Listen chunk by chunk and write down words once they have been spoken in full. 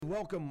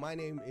welcome. My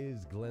name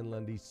is Glenn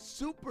Lundy.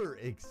 Super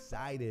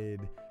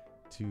excited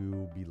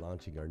to be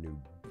launching our new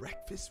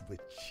Breakfast with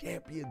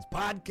Champions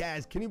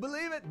podcast. Can you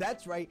believe it?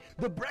 That's right.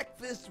 The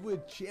Breakfast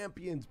with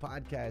Champions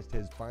podcast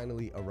has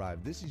finally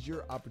arrived. This is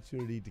your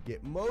opportunity to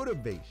get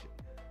motivation,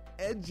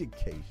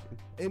 education,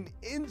 and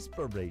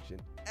inspiration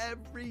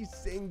every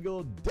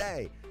single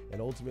day.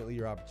 And ultimately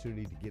your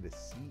opportunity to get a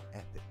seat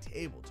at the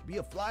table, to be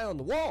a fly on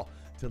the wall,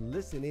 to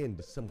listen in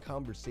to some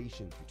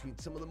conversations between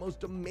some of the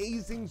most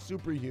amazing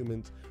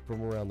superhumans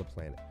from around the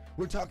planet.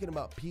 We're talking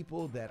about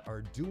people that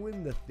are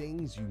doing the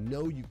things you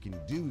know you can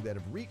do, that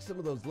have reached some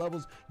of those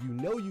levels you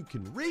know you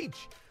can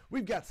reach.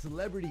 We've got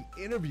celebrity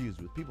interviews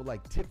with people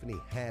like Tiffany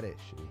Haddish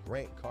and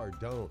Grant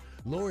Cardone,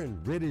 Lauren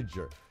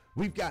Rittiger.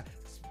 We've got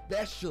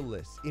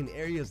specialists in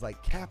areas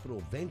like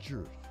capital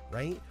ventures,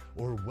 right?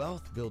 Or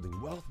wealth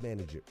building, wealth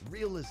management,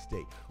 real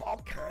estate,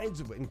 all kinds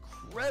of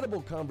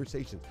incredible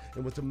conversations.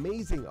 And what's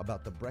amazing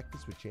about the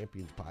Breakfast with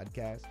Champions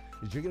podcast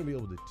is you're going to be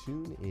able to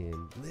tune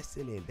in,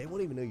 listen in. They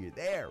won't even know you're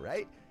there,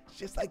 right? It's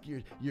just like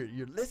you're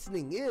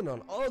listening in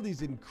on all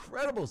these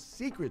incredible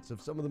secrets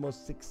of some of the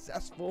most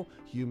successful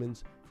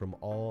humans from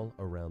all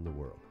around the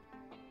world.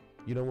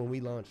 You know, when we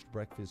launched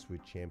Breakfast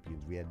with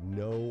Champions, we had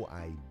no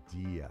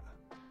idea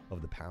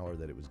of the power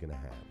that it was going to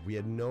have. We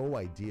had no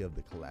idea of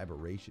the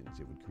collaborations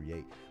it would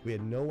create. We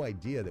had no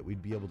idea that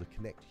we'd be able to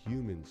connect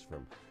humans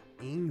from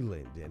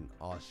England and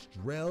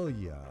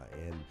Australia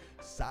and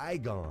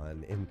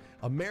Saigon and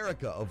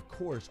America, of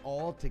course,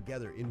 all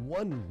together in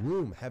one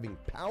room, having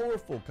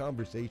powerful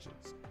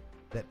conversations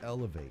that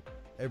elevate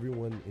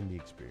everyone in the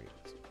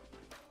experience.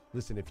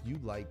 Listen, if you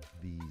like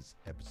these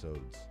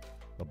episodes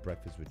of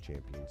Breakfast with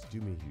Champions,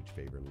 do me a huge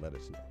favor and let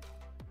us know.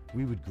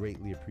 We would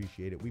greatly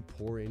appreciate it. We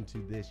pour into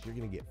this. You're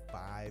going to get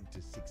 5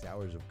 to 6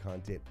 hours of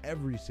content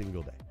every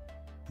single day,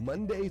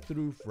 Monday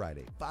through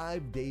Friday,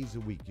 5 days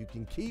a week. You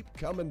can keep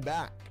coming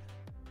back.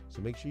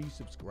 So make sure you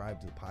subscribe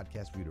to the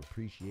podcast. We'd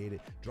appreciate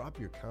it. Drop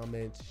your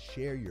comments,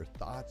 share your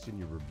thoughts and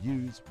your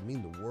reviews. It would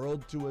mean the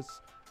world to us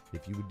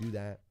if you would do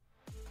that.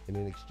 And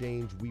in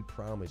exchange, we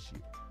promise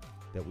you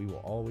that we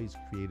will always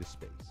create a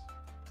space,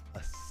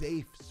 a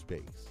safe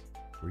space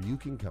where you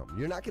can come.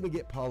 You're not going to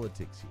get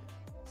politics here.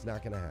 It's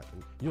not going to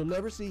happen. You'll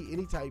never see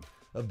any type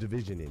of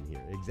division in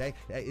here.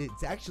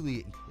 It's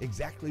actually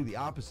exactly the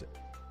opposite.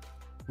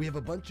 We have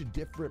a bunch of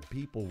different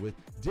people with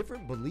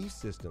different belief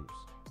systems,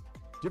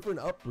 different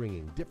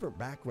upbringing, different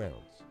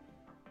backgrounds.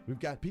 We've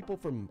got people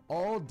from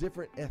all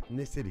different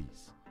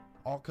ethnicities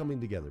all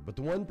coming together. But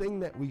the one thing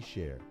that we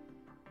share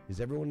is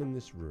everyone in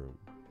this room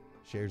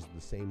shares the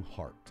same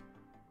heart.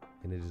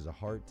 And it is a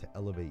heart to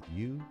elevate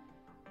you,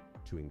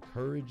 to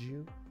encourage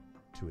you,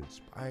 to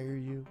inspire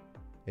you,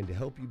 and to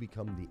help you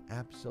become the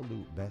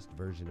absolute best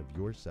version of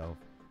yourself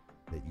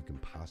that you can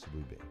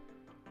possibly be.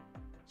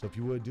 So if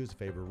you would, do us a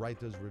favor, write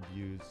those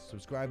reviews,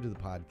 subscribe to the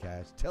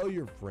podcast, tell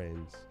your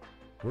friends.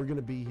 We're going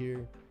to be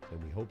here,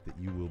 and we hope that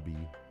you will be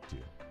too.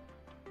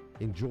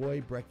 Enjoy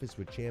Breakfast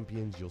with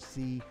Champions. You'll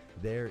see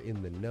there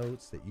in the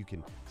notes that you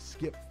can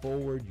skip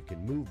forward, you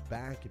can move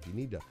back. If you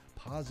need to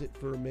pause it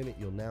for a minute,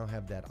 you'll now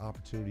have that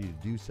opportunity to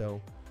do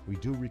so. We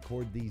do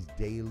record these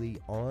daily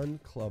on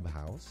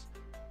Clubhouse.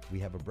 We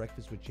have a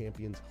Breakfast with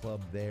Champions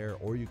club there,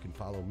 or you can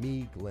follow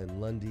me,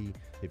 Glenn Lundy,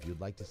 if you'd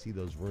like to see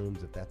those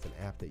rooms. If that's an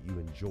app that you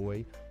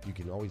enjoy, you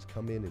can always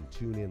come in and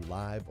tune in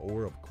live,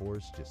 or of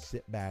course, just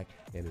sit back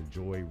and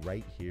enjoy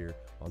right here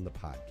on the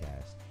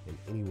podcast and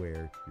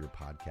anywhere your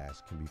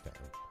podcast can be found.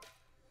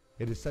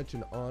 It is such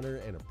an honor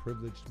and a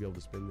privilege to be able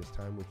to spend this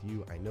time with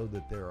you. I know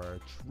that there are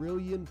a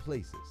trillion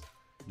places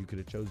you could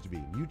have chose to be,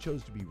 and you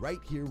chose to be right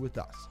here with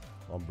us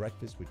on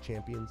Breakfast with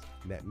Champions,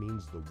 and that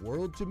means the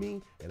world to me,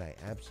 and I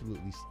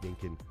absolutely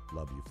stinking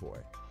love you for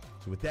it.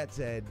 So with that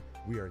said,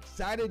 we are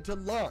excited to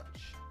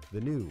launch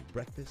the new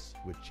Breakfast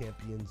with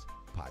Champions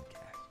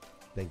podcast.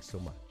 Thanks so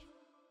much.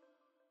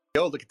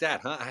 Yo, look at that,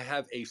 huh? I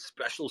have a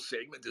special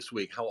segment this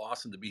week. How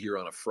awesome to be here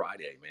on a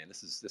Friday, man.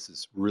 This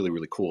is really,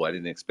 really cool. I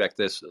didn't expect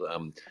this.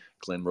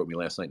 Glenn wrote me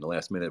last night in the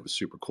last minute. It was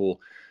super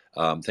cool.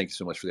 Thank you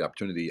so much for the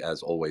opportunity,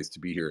 as always, to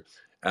be here.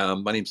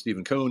 My name's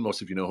Stephen Cohn.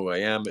 Most of you know who I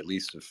am. At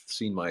least have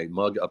seen my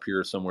mug up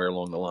here somewhere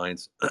along the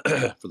lines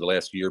for the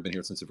last year. Been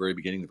here since the very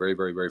beginning, the very,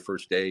 very, very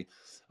first day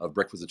of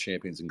Breakfast with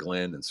Champions, and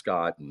Glenn and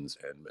Scott and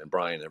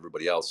Brian and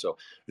everybody else. So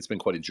it's been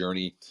quite a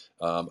journey.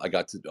 I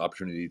got the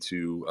opportunity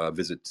to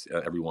visit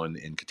everyone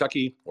in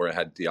Kentucky, where I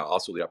had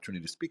also the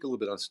opportunity to speak a little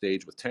bit on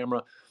stage with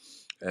Tamara.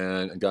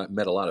 And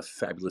met a lot of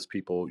fabulous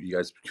people. You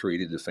guys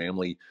created a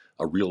family,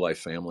 a real life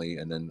family.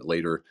 And then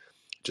later,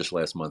 just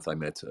last month, I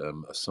met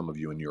some of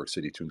you in New York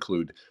City, to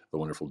include the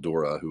wonderful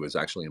Dora, who is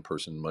actually in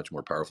person much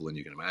more powerful than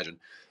you can imagine.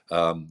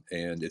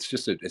 And it's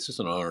just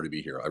an honor to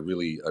be here. I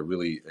really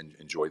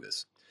enjoy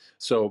this.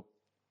 So,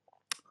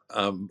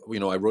 I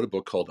wrote a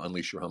book called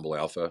Unleash Your Humble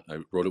Alpha. I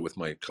wrote it with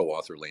my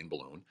co-author, Lane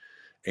Balone,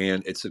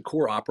 and it's a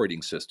core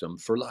operating system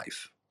for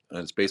life. And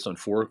it's based on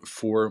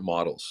four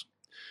models.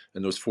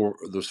 And those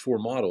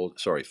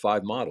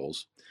five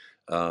models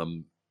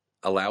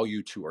allow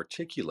you to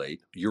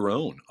articulate your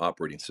own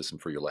operating system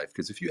for your life.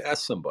 Because if you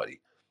ask somebody,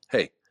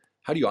 hey,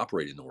 how do you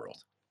operate in the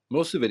world?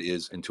 Most of it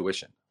is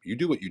intuition. You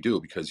do what you do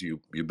because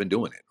you've been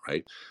doing it,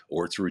 right?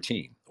 Or it's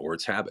routine, or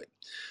it's habit.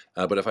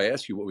 But if I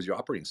ask you what was your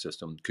operating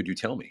system, could you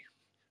tell me?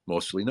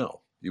 Mostly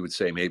no. You would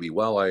say maybe,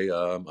 well, I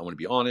want to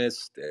be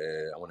honest,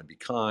 I want to be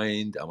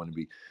kind, I want to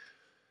be.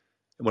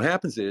 And what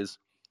happens is,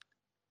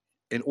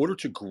 in order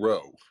to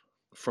grow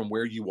from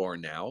where you are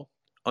now,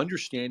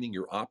 understanding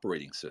your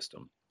operating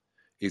system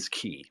is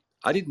key.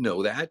 I didn't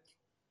know that.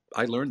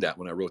 I learned that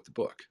when I wrote the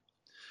book.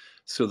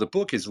 So the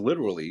book is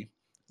literally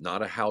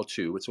not a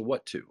how-to; it's a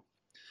what-to.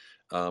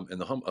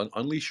 And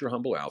Unleash Your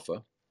Humble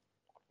Alpha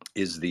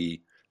is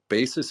the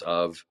basis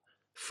of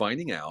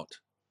finding out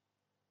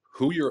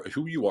who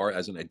you are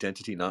as an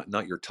identity,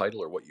 not your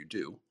title or what you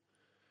do,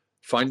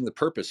 finding the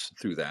purpose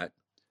through that,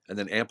 and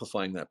then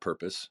amplifying that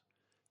purpose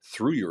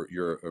through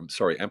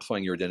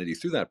amplifying your identity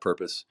through that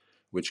purpose,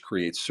 which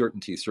creates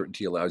certainty.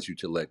 Certainty allows you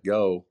to let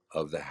go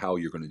of the how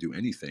you're going to do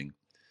anything,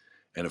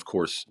 and of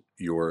course,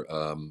 you're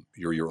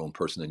your own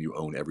person and you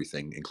own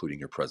everything, including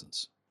your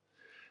presence.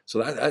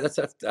 So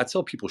that's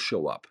how people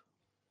show up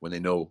when they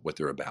know what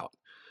they're about.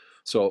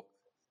 So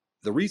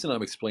the reason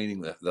I'm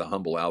explaining the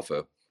Humble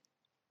Alpha,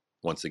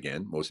 once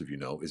again, most of you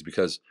know, is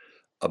because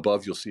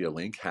above you'll see a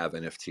link, Have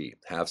NFT.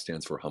 Have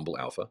stands for Humble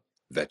Alpha,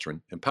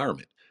 Veteran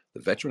Empowerment.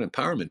 The Veteran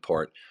Empowerment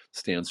part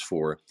stands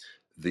for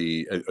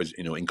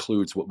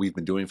includes what we've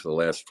been doing for the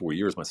last 4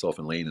 years, myself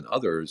and Lane and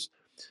others,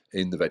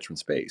 in the veteran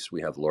space.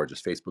 We have the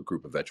largest Facebook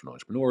group of veteran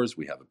entrepreneurs.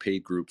 We have a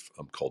paid group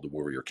called the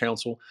Warrior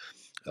Council.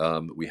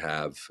 We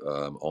have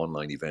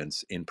online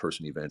events,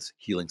 in-person events,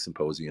 healing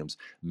symposiums,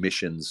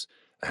 missions,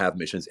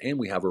 and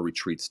we have our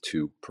retreats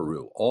to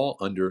Peru, all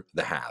under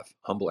the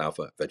Humble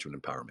Alpha Veteran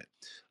Empowerment.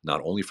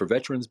 Not only for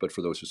veterans, but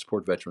for those who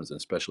support veterans and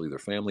especially their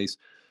families,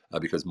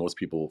 because most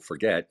people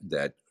forget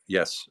that,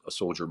 yes, a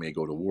soldier may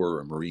go to war, or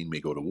a Marine may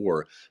go to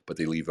war, but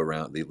they leave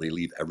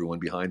everyone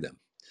behind them.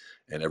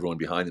 And everyone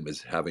behind them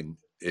is having,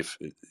 if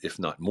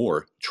not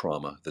more,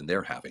 trauma than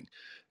they're having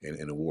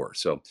in a war.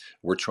 So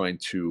we're trying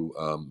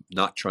to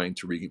not trying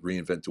to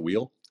reinvent the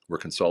wheel. We're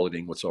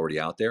consolidating what's already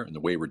out there, and the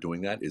way we're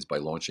doing that is by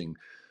launching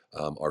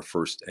our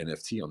first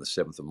NFT on the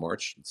 7th of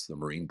March. It's the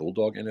Marine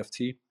Bulldog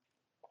NFT.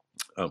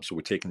 So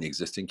we're taking the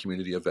existing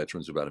community of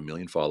veterans, about 1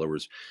 million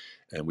followers,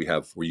 and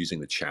we're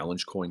using the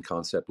challenge coin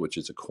concept, which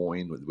is a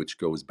coin which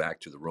goes back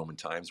to the Roman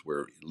times,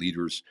 where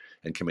leaders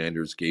and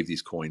commanders gave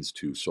these coins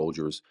to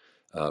soldiers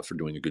for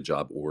doing a good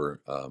job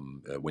or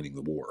winning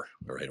the war,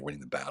 right, or winning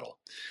the battle.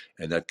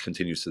 And that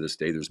continues to this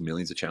day. There's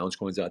millions of challenge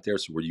coins out there,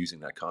 so we're using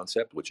that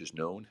concept, which is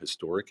known,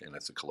 historic, and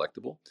it's a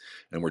collectible.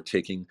 And we're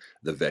taking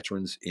the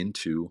veterans and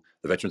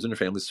their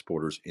family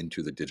supporters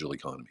into the digital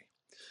economy.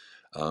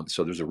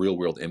 So there's a real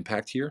world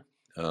impact here.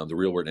 The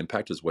real world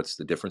impact is what's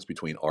the difference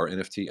between our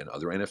NFT and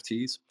other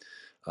NFTs.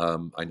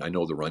 I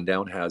know the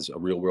Rundown has a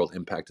real world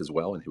impact as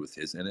well, and with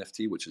his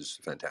NFT, which is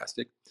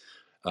fantastic.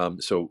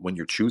 So when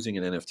you're choosing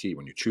an NFT,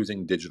 when you're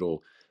choosing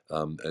digital,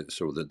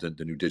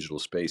 the new digital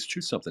space,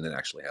 choose something that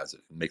actually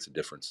makes a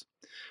difference.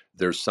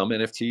 There's some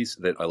NFTs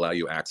that allow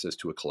you access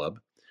to a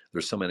club.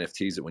 There's some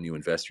NFTs that when you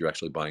invest, you're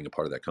actually buying a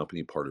part of that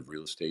company, part of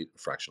real estate,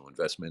 fractional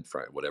investment,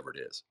 whatever it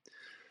is.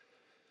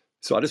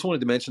 So I just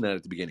wanted to mention that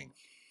at the beginning.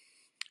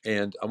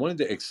 And I wanted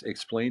to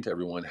explain to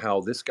everyone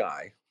how this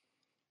guy,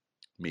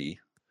 me,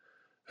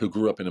 who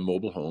grew up in a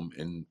mobile home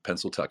in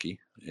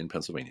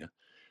Pennsylvania,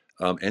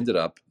 ended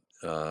up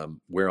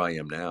where I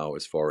am now,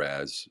 as far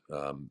as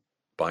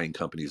buying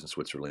companies in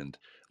Switzerland,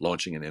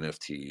 launching an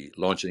NFT,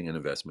 launching an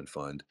investment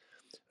fund.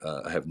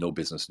 I have no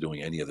business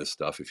doing any of this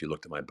stuff if you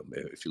looked at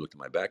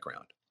my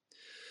background.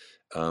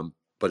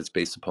 But it's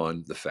based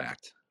upon the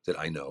fact that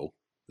I know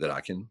that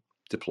I can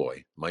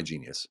deploy my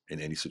genius in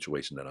any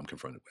situation that I'm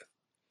confronted with.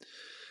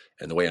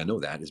 And the way I know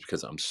that is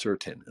because I'm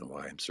certain. And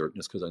why I'm certain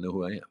is because I know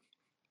who I am.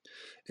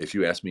 If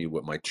you ask me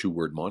what my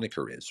 2-word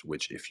moniker is,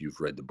 which if you've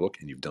read the book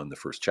and you've done the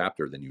first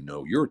chapter, then you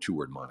know your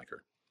 2-word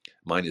moniker.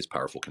 Mine is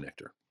Powerful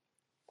Connector.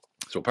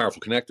 So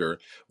Powerful Connector,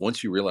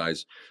 once you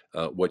realize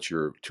what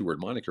your 2-word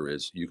moniker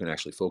is, you can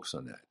actually focus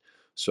on that.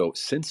 So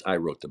since I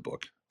wrote the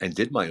book and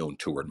did my own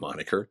 2-word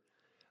moniker,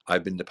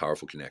 I've been the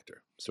Powerful Connector.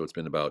 So it's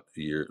been about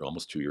a year,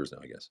 almost 2 years now,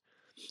 I guess,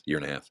 year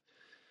and a half.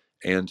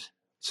 And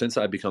since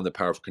I've become the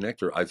Powerful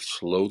Connector, I've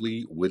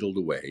slowly whittled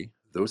away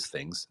those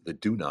things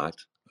that do not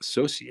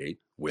associate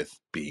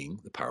with being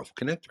the Powerful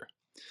Connector.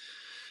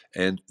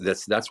 And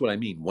that's what I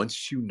mean.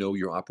 Once you know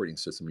your operating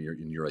system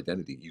and your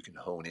identity, you can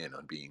hone in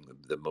on being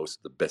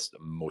the best,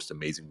 most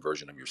amazing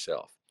version of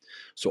yourself.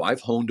 So I've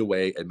honed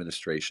away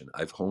administration.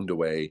 I've honed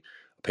away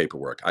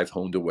paperwork. I've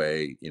honed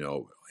away,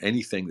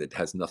 anything that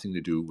has nothing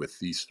to do with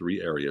these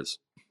 3 areas,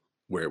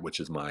 which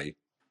is my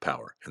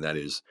power, and that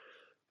is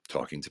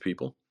talking to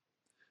people,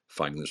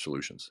 finding the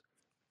solutions,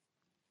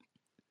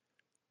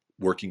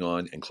 working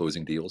on and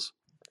closing deals,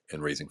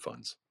 and raising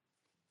funds.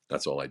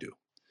 That's all I do.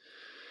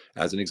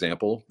 As an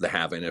example, the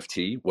Have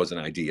NFT was an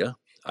idea.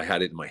 I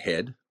had it in my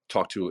head,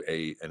 talked to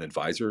an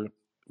advisor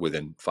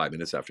within 5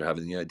 minutes after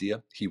having the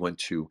idea. He went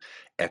to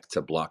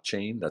Ecta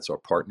Blockchain. That's our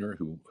partner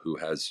who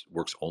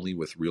works only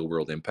with real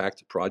world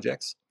impact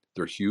projects.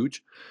 They're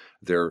huge.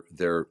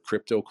 Their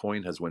crypto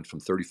coin has went from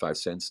 35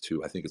 cents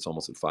to, I think it's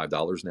almost at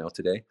 $5 now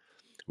today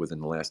within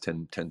the last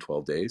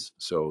 12 days.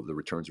 So the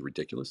returns are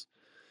ridiculous.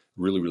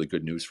 Really, really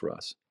good news for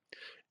us.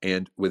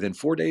 And within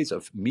 4 days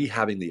of me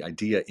having the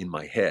idea in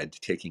my head,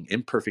 taking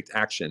imperfect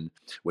action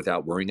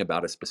without worrying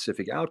about a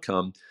specific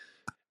outcome,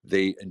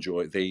 they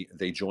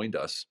joined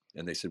us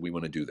and they said, we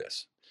want to do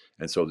this.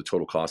 And so the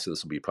total cost of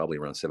this will be probably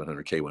around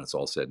 $700K when it's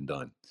all said and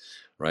done,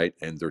 right?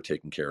 And they're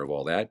taking care of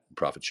all that,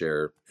 profit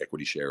share,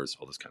 equity shares,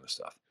 all this kind of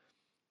stuff.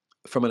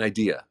 From an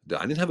idea,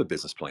 I didn't have a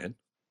business plan,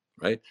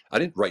 right? I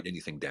didn't write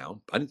anything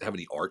down. I didn't have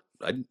any art.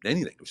 I didn't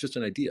anything. It was just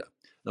an idea.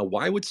 Now,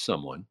 why would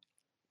someone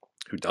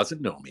who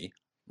doesn't know me,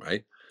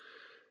 right,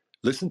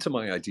 listen to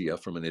my idea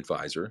from an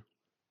advisor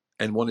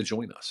and want to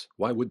join us?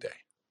 Why would they?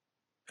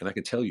 And I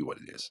can tell you what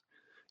it is.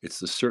 It's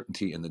the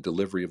certainty in the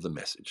delivery of the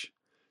message.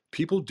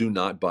 People do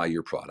not buy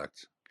your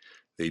product.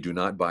 They do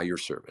not buy your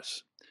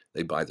service.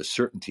 They buy the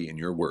certainty in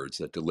your words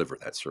that deliver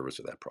that service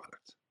or that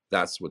product.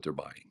 That's what they're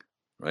buying,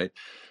 right?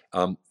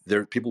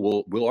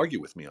 People will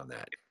argue with me on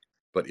that.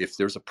 But if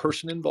there's a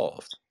person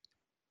involved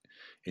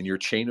in your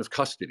chain of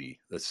custody,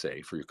 let's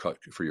say, for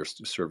your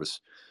service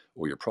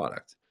or your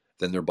product,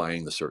 then they're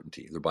buying the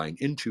certainty. They're buying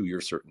into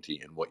your certainty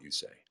in what you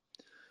say.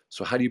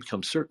 So how do you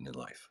become certain in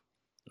life,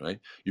 right?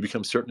 You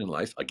become certain in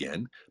life,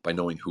 again, by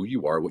knowing who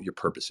you are, what your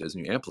purpose is,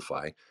 and you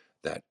amplify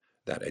that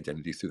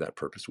identity through that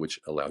purpose, which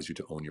allows you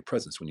to own your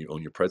presence. When you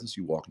own your presence,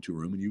 you walk into a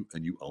room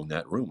and you own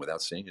that room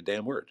without saying a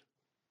damn word,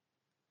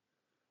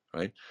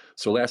 right?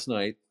 So last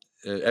night,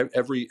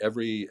 every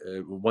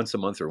once a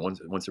month or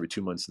once every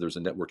 2 months, there's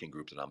a networking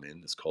group that I'm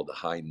in. It's called the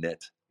High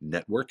Net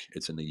Network.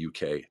 It's in the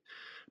UK,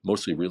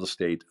 mostly real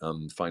estate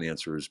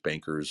financiers,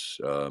 bankers,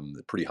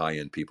 pretty high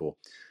end people.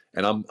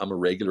 And I'm a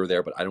regular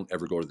there, but I don't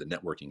ever go to the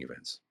networking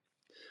events,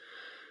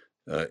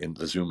 in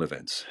the Zoom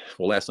events.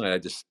 Well, last night I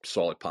just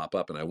saw it pop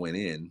up and I went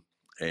in,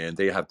 and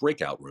they have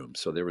breakout rooms.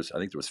 So I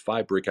think there was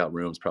 5 breakout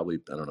rooms, probably,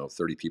 I don't know,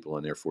 30 people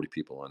on there, 40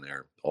 people on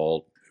there,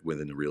 all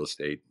within the real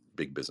estate,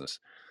 big business.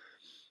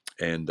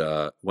 And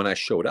when I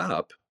showed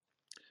up,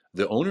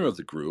 the owner of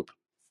the group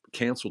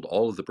canceled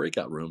all of the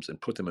breakout rooms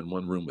and put them in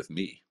one room with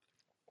me,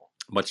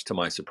 much to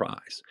my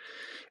surprise.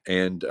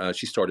 And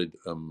she started,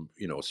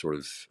 sort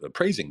of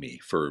praising me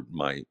for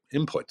my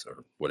input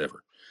or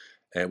whatever,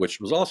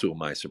 which was also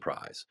my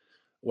surprise.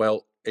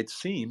 Well, it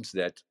seems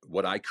that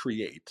what I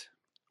create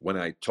when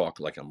I talk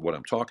like what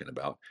I'm talking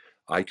about,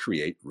 I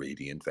create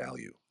radiant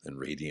value. And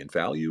radiant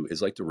value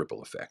is like the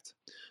ripple effect.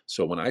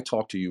 So when I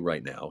talk to you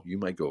right now, you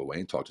might go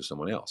away and talk to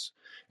someone else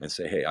and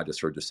say, hey, I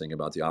just heard this thing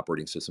about the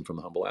operating system from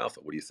the Humble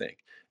Alpha. What do you think?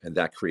 And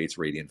that creates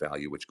radiant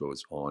value, which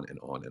goes on and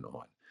on and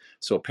on.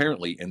 So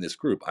apparently in this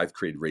group, I've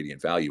created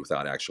radiant value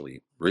without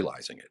actually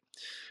realizing it.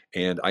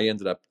 And I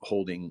ended up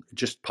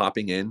just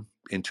popping in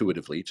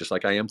intuitively, just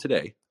like I am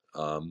today.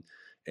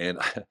 And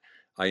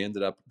I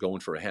ended up going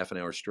for a half an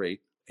hour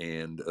straight,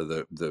 and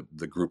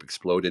the group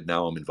exploded.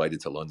 Now I'm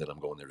invited to London. I'm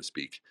going there to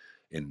speak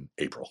in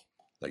April.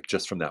 Like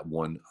just from that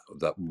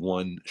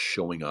one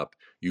showing up,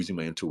 using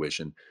my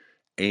intuition,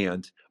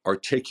 and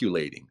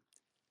articulating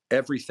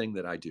everything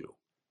that I do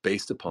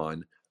based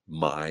upon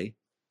my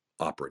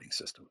operating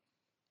system.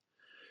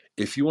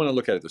 If you want to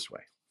look at it this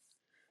way,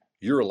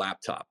 you're a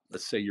laptop.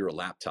 Let's say you're a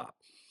laptop,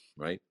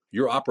 right?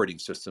 Your operating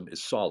system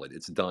is solid.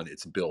 It's done.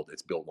 It's built.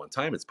 It's built one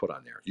time. It's put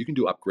on there. You can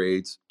do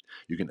upgrades.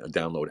 You can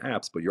download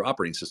apps, but your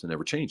operating system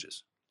never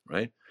changes,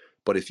 right?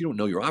 But if you don't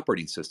know your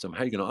operating system,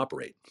 how are you going to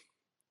operate?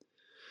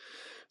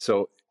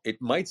 So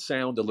it might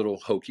sound a little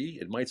hokey.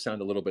 It might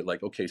sound a little bit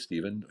like, okay,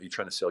 Stephen, are you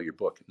trying to sell your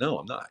book? No,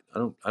 I'm not.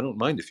 I don't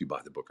mind if you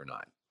buy the book or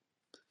not.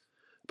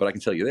 But I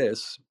can tell you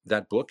this,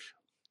 that book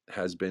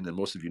has been, and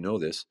most of you know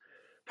this,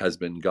 has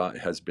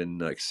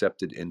been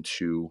accepted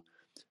into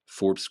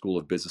Forbes School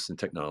of Business and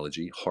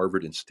Technology,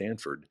 Harvard and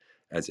Stanford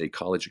as a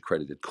college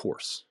accredited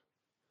course.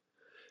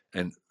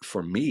 And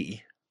for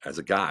me, as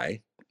a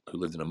guy who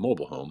lived in a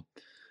mobile home,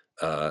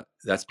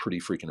 that's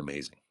pretty freaking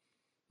amazing,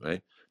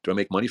 right? Do I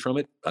make money from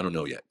it? I don't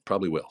know yet.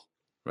 Probably will,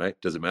 right?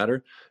 Does it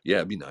matter? Yeah,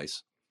 it'd be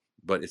nice.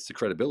 But it's the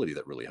credibility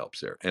that really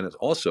helps there. And it's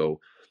also,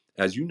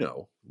 as you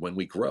know, when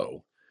we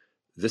grow,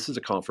 this is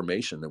a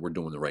confirmation that we're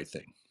doing the right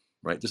thing,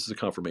 right? This is a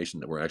confirmation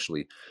that we're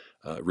actually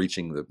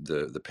reaching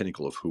the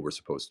pinnacle of who we're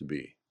supposed to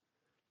be.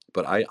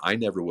 But I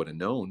never would have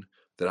known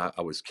that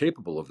I was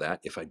capable of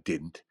that if I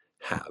didn't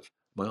have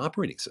my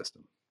operating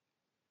system,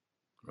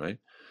 right?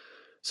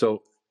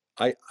 So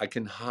I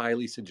can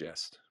highly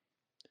suggest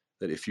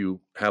that if you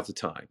have the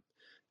time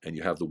and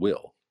you have the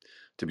will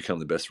to become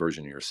the best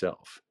version of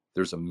yourself,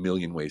 there's a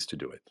million ways to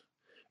do it.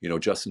 You know,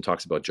 Justin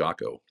talks about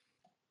Jocko,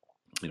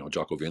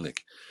 Jocko Willink,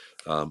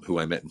 who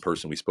I met in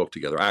person. We spoke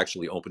together. I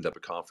actually opened up a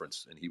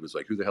conference and he was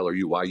like, who the hell are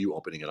you? Why are you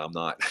opening and I'm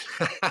not?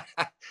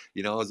 I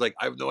was like,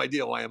 I have no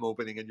idea why I'm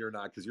opening and you're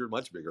not, because you're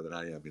much bigger than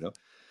I am,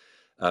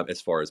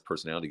 as far as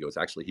personality goes.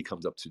 Actually, he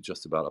comes up to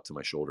just about up to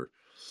my shoulder.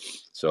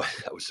 So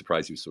I was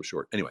surprised he was so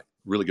short. Anyway,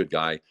 really good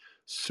guy,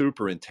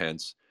 super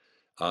intense.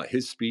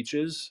 His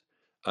speeches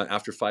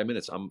after 5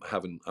 minutes, I'm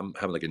having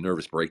like a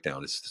nervous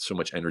breakdown. It's so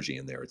much energy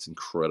in there. It's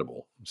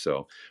incredible.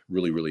 So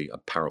really, really a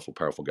powerful,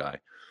 powerful guy.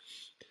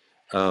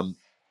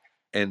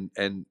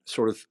 And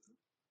sort of,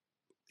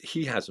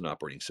 he has an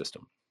operating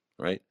system,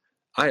 right?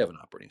 I have an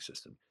operating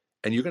system.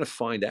 And you're going to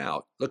find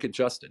out, look at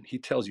Justin. He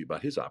tells you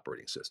about his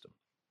operating system,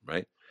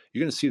 right?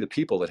 You're going to see the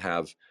people that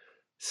have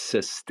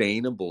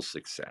sustainable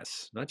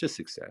success, not just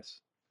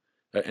success.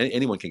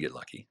 Anyone can get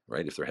lucky,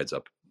 right? If their head's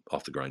up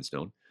off the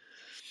grindstone.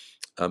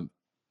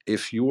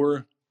 If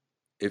you're,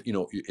 if you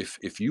know,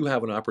 if you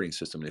have an operating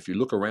system, and if you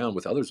look around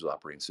with others with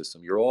operating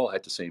system, you're all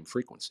at the same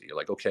frequency. You're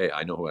like, okay,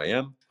 I know who I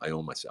am. I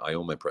own myself. I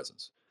own my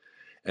presence,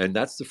 and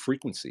that's the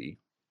frequency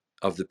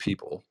of the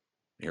people.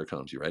 Here it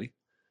comes. You ready?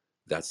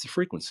 That's the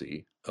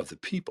frequency of the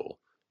people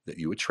that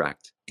you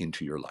attract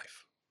into your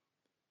life.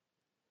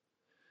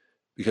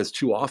 Because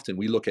too often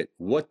we look at,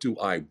 what do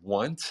I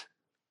want?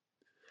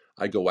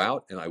 I go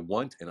out and I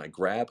want and I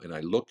grab and I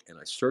look and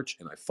I search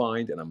and I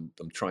find, and I'm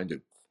trying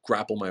to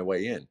grapple my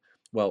way in.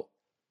 Well,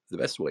 the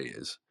best way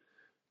is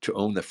to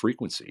own the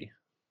frequency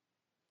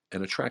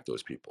and attract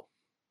those people.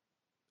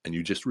 And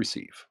you just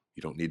receive.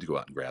 You don't need to go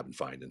out and grab and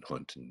find and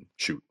hunt and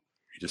shoot.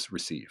 You just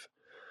receive.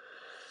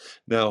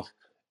 Now,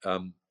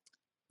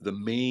 the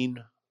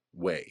main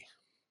way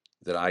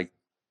that I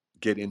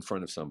get in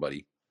front of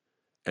somebody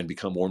and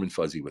become warm and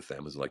fuzzy with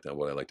them is like that,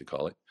 what I like to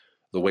call it.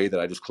 The way that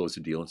I just closed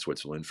a deal in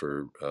Switzerland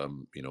for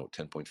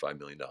 $10.5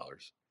 million,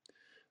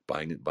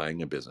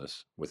 buying a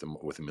business with a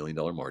 $1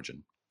 million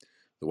margin.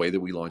 The way that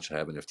we launched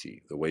Have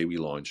NFT, the way we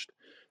launched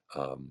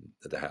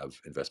the Have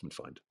investment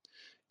fund,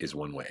 is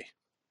one way.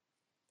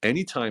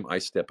 Anytime I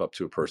step up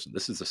to a person,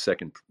 this is the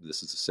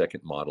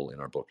second model in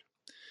our book.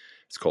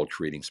 It's called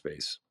Creating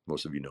Space.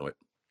 Most of you know it.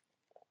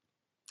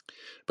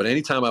 But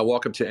anytime I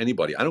walk up to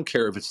anybody, I don't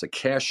care if it's the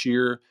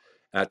cashier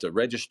at the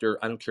register,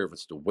 I don't care if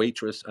it's the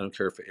waitress, I don't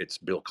care if it's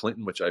Bill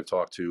Clinton, which I've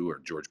talked to, or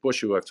George Bush,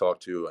 who I've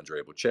talked to,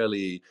 Andrea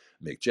Bocelli,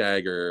 Mick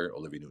Jagger,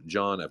 Olivia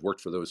Newton-John. I've worked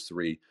for those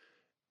three.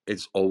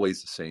 It's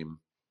always the same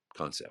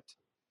concept.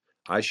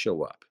 I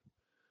show up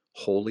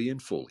wholly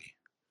and fully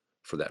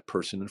for that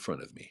person in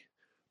front of me,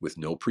 with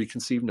no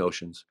preconceived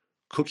notions,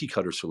 cookie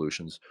cutter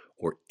solutions,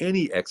 or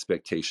any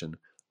expectation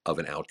of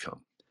an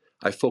outcome.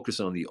 I focus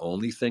on the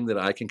only thing that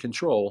I can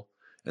control,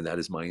 and that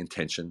is my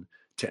intention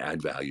to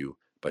add value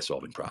by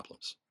solving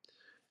problems.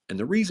 And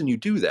the reason you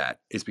do that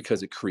is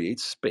because it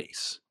creates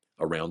space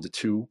around the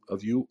two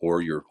of you,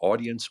 or your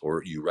audience,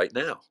 or you right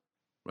now,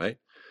 right?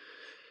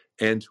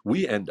 And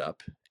we end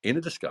up in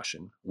a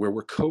discussion where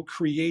we're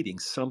co-creating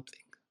something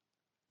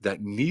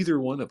that neither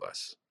one of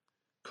us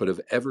could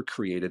have ever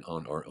created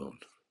on our own.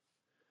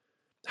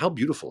 How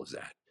beautiful is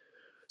that?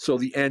 So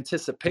the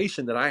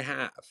anticipation that I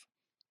have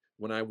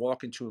when I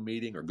walk into a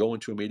meeting or go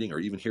into a meeting or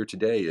even here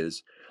today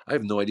is, I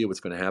have no idea what's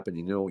going to happen.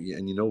 And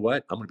you know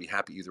what? I'm going to be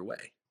happy either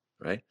way,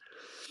 right?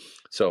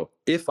 So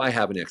if I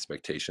have an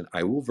expectation,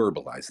 I will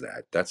verbalize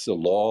that. That's the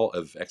law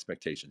of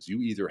expectations. You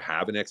either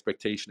have an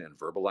expectation and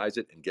verbalize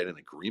it and get an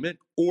agreement,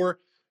 or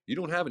you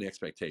don't have an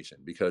expectation,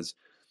 because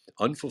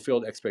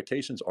unfulfilled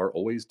expectations are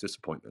always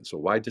disappointment. So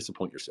why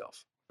disappoint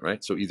yourself,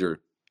 right? So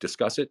either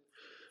discuss it,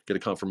 get a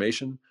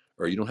confirmation,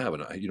 or you don't have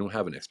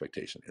an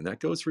expectation. And that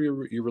goes for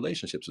your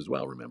relationships as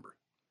well, remember,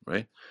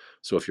 right?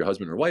 So if your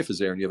husband or wife is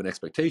there and you have an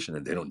expectation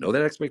and they don't know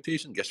that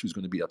expectation, guess who's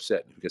going to be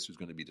upset, and guess who's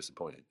going to be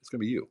disappointed? It's going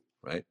to be you,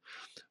 right?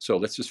 So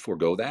let's just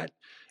forego that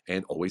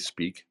and always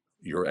speak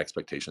your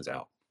expectations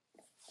out,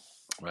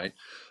 right?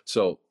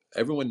 So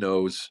everyone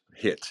knows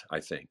HIT,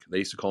 I think. They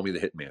used to call me the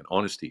hit man: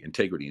 honesty,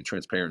 integrity, and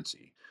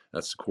transparency.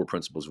 That's the core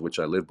principles of which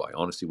I live by.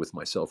 Honesty with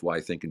myself, why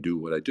I think and do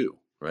what I do,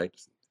 right?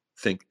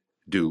 Think,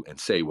 do, and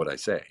say what I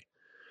say.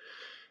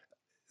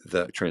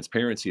 The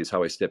transparency is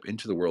how I step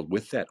into the world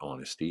with that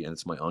honesty, and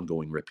it's my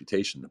ongoing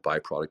reputation. The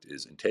byproduct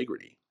is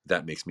integrity.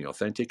 That makes me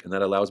authentic, and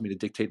that allows me to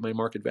dictate my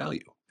market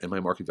value. And my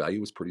market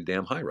value is pretty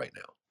damn high right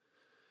now.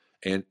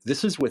 And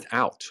this is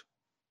without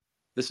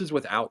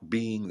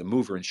being the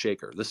mover and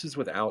shaker. This is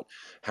without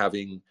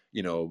having,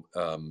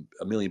 a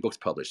million books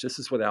published. This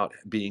is without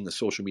being a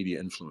social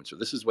media influencer.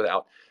 This is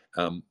without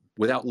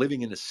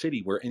living in a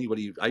city where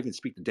I even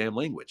speak the damn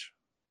language.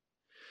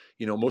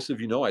 Most of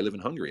you know I live in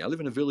Hungary. I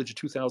live in a village of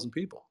 2,000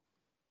 people.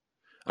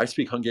 I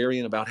speak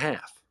Hungarian about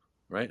half,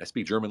 right? I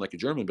speak German like a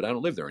German, but I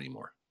don't live there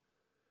anymore.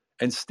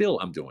 And still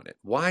I'm doing it.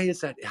 Why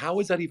is that? How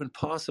is that even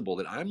possible,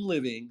 that I'm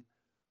living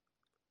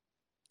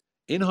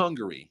in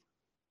Hungary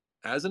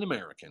as an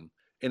American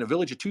in a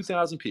village of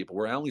 2,000 people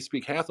where I only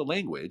speak half the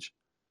language,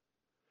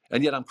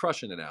 and yet I'm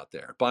crushing it out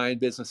there, buying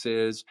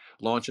businesses,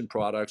 launching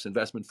products,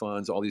 investment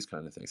funds, all these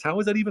kind of things? How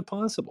is that even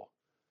possible?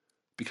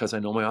 Because I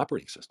know my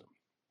operating system.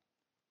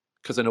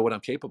 Because I know what I'm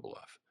capable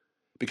of.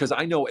 Because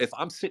I know if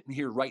I'm sitting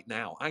here right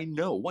now, I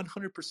know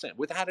 100%,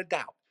 without a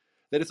doubt,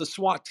 that if a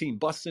SWAT team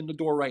busts in the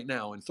door right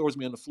now and throws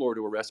me on the floor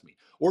to arrest me,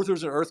 or if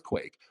there's an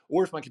earthquake,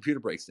 or if my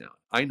computer breaks down,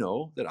 I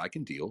know that I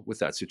can deal with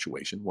that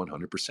situation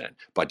 100%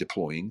 by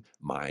deploying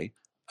my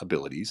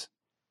abilities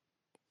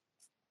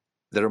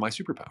that are my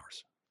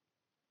superpowers.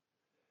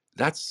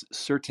 That's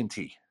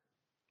certainty.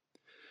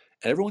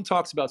 Everyone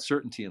talks about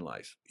certainty in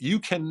life. You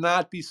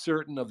cannot be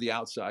certain of the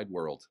outside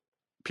world,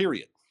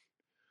 period.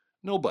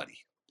 Nobody.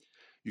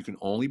 You can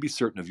only be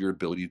certain of your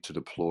ability to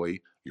deploy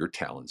your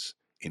talents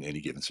in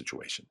any given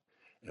situation.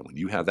 And when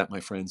you have that, my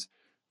friends,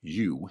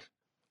 you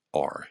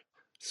are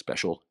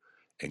special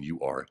and you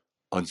are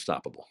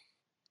unstoppable.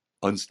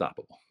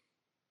 Unstoppable,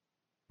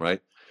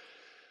 right?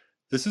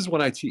 This is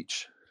what I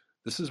teach.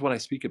 This is what I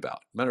speak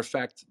about. Matter of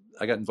fact,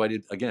 I got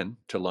invited again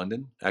to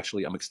London.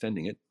 Actually, I'm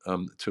extending it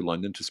to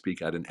London to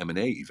speak at an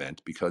M&A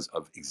event because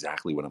of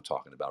exactly what I'm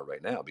talking about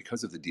right now,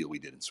 because of the deal we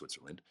did in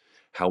Switzerland,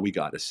 how we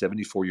got a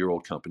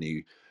 74-year-old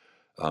company,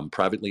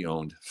 privately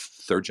owned,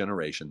 third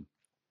generation,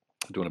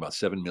 doing about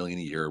 7 million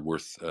a year,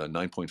 worth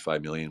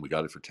 9.5 million. We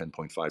got it for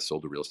 10.5,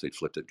 sold the real estate,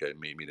 flipped it,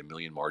 made me a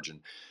million margin,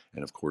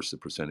 and of course the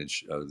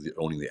percentage of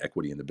owning the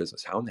equity in the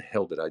business. How in the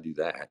hell did I do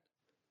that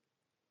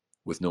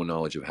with no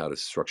knowledge of how to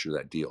structure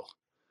that deal?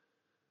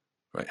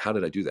 Right? How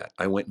did I do that?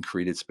 I went and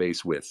created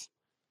space with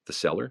the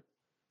seller,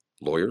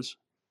 lawyers,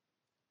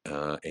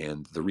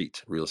 and the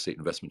REIT, Real Estate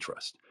Investment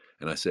Trust.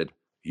 And I said,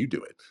 you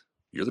do it.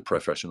 You're the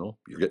professional.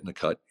 You're getting the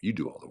cut. You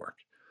do all the work.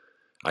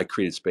 I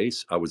created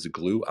space. I was the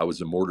glue. I was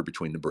the mortar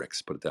between the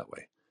bricks, put it that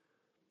way.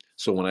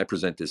 So when I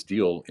present this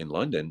deal in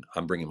London,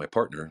 I'm bringing my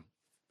partner,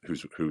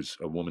 who's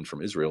a woman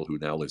from Israel who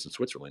now lives in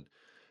Switzerland,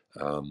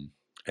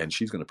 and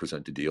she's going to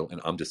present the deal,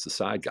 and I'm just the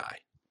side guy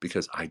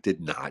because I did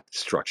not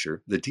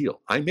structure the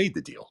deal. I made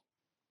the deal.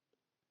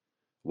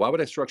 Why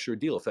would I structure a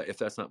deal if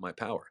that's not my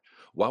power?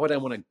 Why would I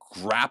want to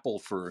grapple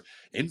for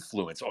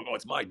influence? Oh,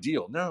 it's my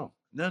deal. No.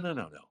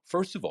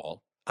 First of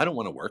all, I don't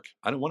want to work.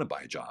 I don't want to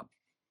buy a job.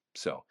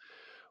 So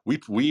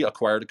we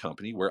acquired a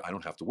company where I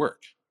don't have to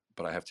work,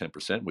 but I have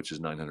 10%, which is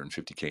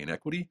 950K in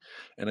equity,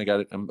 and I got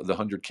it the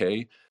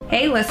 100K.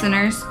 Hey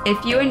listeners,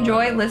 if you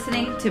enjoy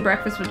listening to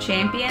Breakfast with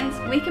Champions,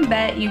 we can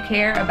bet you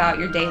care about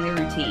your daily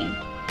routine.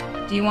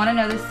 Do you want to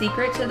know the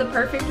secret to the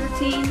perfect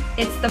routine?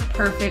 It's the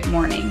perfect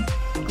morning.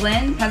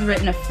 Glenn has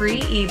written a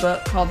free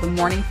ebook called The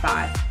Morning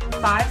 5,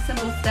 5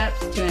 simple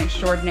steps to an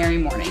extraordinary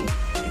morning.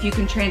 If you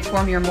can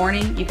transform your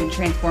morning, you can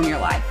transform your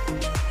life.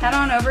 Head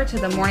on over to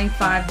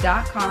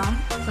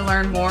themorning5.com to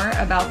learn more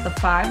about the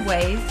 5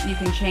 ways you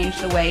can change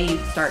the way you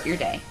start your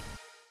day.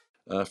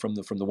 From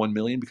the 1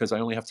 million, because I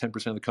only have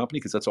 10% of the company,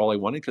 because that's all I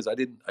wanted, because I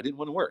didn't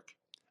want to work.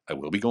 I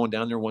will be going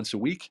down there once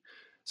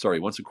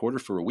a quarter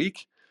for a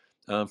week,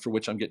 for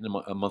which I'm getting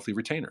a monthly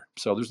retainer.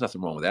 So there's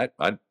nothing wrong with that.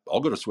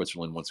 I'll go to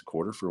Switzerland once a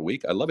quarter for a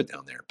week. I love it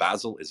down there.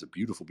 Basel is a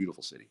beautiful,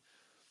 beautiful city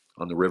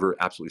on the river,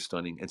 absolutely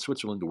stunning. And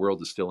Switzerland, the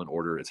world is still in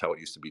order. It's how it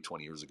used to be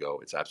 20 years ago.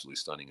 It's absolutely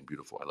stunning and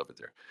beautiful. I love it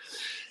there.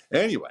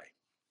 Anyway,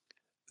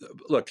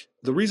 look,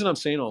 the reason I'm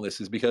saying all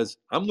this is because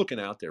I'm looking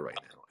out there right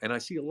now, and I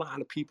see a lot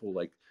of people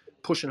like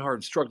pushing hard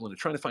and struggling and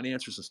trying to find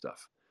answers and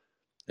stuff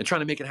and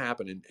trying to make it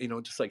happen.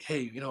 And, just like,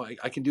 hey,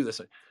 I can do this.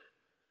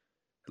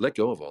 Let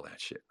go of all that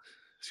shit.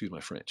 Excuse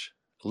my French.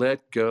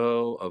 Let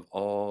go of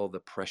all the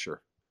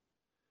pressure.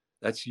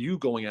 That's you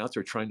going out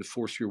there trying to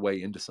force your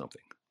way into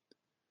something.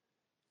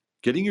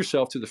 Getting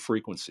yourself to the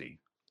frequency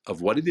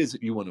of what it is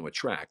that you want to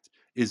attract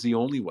is the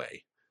only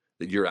way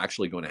that you're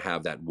actually going to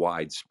have that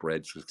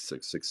widespread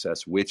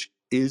success, which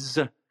is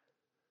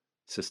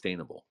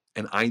sustainable.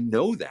 And I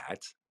know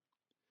that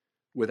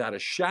without a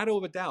shadow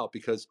of a doubt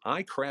because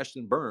I crashed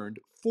and burned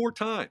 4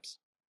 times.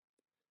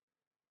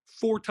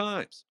 4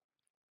 times.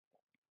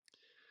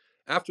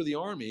 After the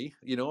Army,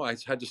 I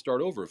had to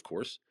start over, of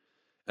course.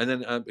 And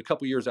then a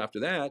couple years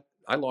after that,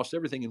 I lost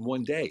everything in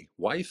one day.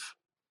 Wife,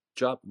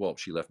 job. Well,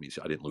 she left me.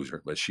 So I didn't lose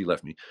her, but she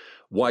left me.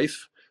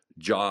 Wife,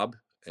 job,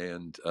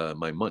 and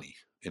my money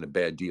in a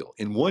bad deal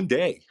in one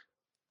day.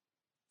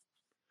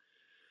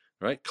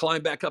 Right?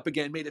 Climbed back up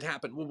again, made it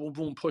happen. Boom, boom,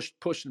 boom,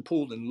 pushed and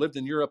pulled, and lived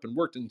in Europe and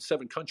worked in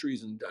 7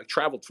 countries and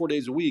traveled 4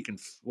 days a week and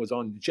was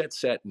on jet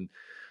set and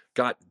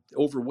got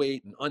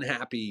overweight and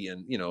unhappy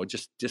and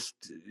just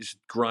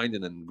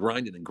grinding and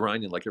grinding and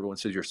grinding like everyone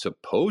says you're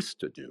supposed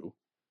to do.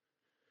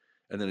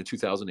 And then in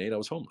 2008, I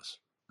was homeless.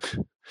 I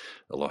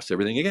lost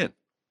everything again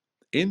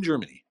in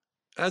Germany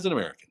as an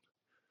American,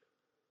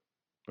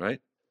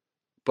 right?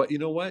 But you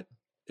know what?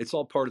 It's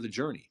all part of the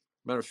journey.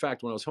 Matter of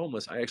fact, when I was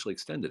homeless, I actually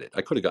extended it.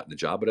 I could have gotten a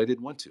job, but I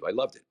didn't want to. I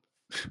loved it,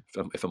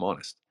 if I'm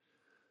honest.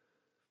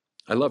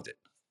 I loved it.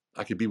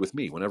 I could be with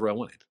me whenever I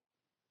wanted.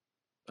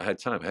 I had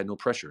time. I had no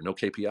pressure, no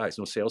KPIs,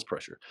 no sales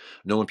pressure,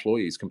 no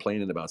employees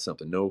complaining about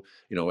something. No,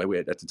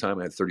 at the time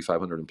I had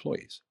 3,500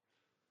 employees,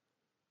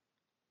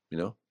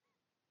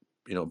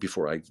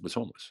 before I was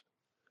homeless.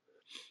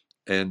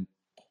 And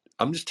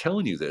I'm just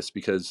telling you this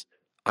because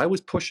I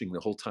was pushing the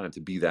whole time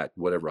to be that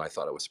whatever I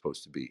thought I was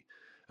supposed to be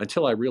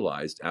until I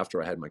realized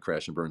after I had my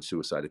crash and burn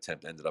suicide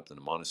attempt, ended up in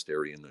a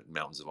monastery in the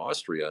mountains of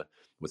Austria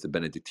with the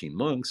Benedictine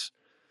monks.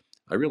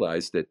 I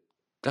realized that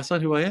that's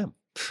not who I am.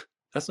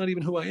 That's not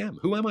even who I am.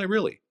 Who am I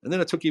really? And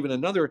then it took even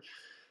another,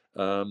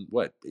 18,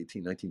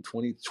 19,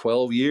 20,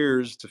 12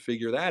 years to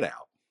figure that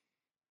out.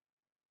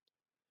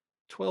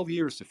 12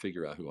 years to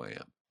figure out who I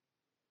am.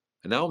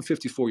 And now I'm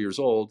 54 years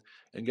old.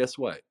 And guess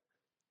what?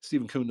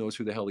 Stephen Kuhn knows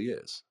who the hell he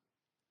is.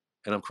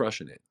 And I'm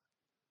crushing it.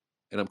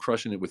 and I'm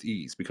crushing it with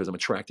ease because I'm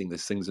attracting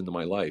these things into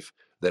my life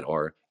that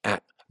are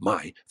at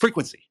my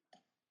frequency.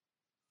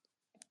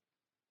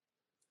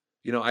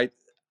 You know, I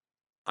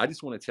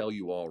just want to tell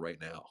you all right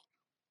now,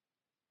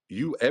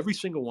 every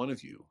single one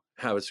of you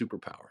have a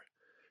superpower.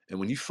 And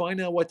when you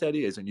find out what that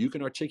is and you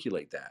can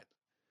articulate that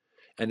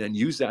and then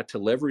use that to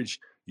leverage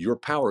your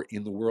power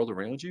in the world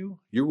around you,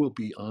 you will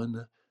be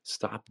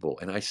unstoppable.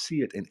 And I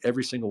see it in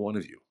every single one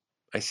of you.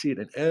 I see it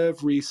in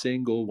every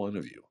single one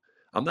of you.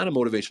 I'm not a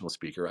motivational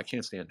speaker. I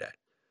can't stand that.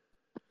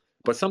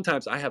 But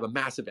sometimes I have a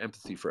massive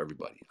empathy for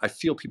everybody. I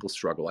feel people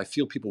struggle. I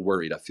feel people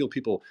worried. I feel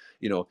people,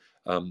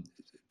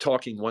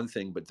 talking one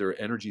thing, but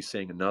their energy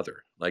saying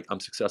another. Like,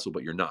 I'm successful,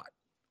 but you're not.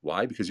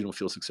 Why? Because you don't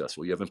feel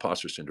successful. You have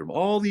imposter syndrome.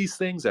 All these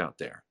things out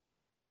there.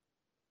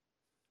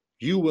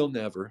 You will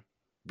never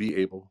be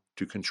able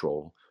to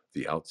control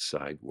the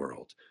outside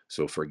world.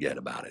 So forget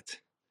about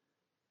it.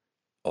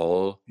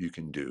 All you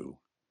can do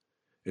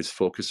is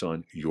focus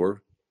on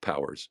your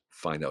powers,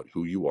 find out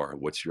who you are,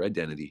 what's your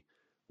identity,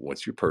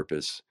 what's your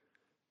purpose,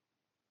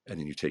 and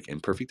then you take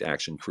imperfect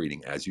action,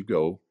 creating as you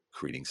go,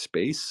 creating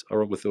space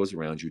or with those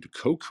around you to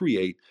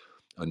co-create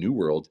a new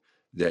world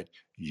that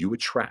you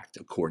attract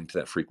according to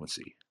that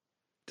frequency.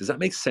 Does that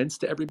make sense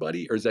to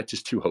everybody, or is that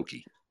just too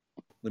hokey?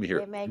 Let me hear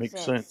it.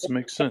 Makes sense.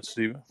 Makes sense,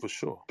 Stephen, for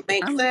sure.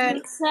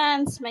 Makes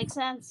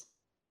sense.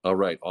 All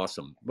right,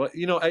 awesome. But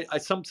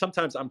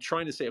sometimes I'm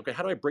trying to say, okay,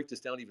 how do I break this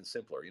down even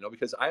simpler?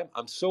 Because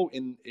I'm so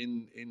in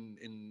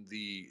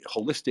the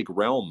holistic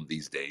realm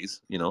these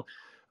days.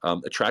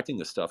 Attracting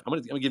this stuff. I'm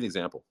gonna give you an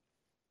example.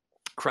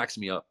 Cracks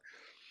me up.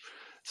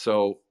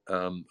 So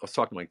I was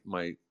talking to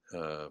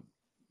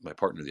my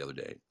partner the other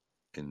day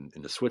in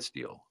the Switz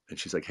deal, and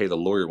she's like, "Hey, the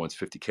lawyer wants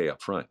 $50K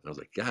up front." And I was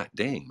like, "God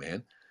dang,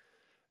 man,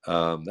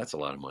 that's a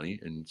lot of money."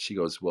 And she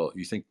goes, "Well,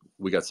 you think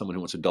we got someone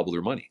who wants to double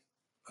their money?"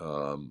 I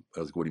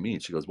was like, "What do you mean?"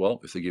 She goes, "Well,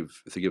 if they give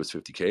us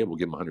 $50K, we'll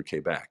give them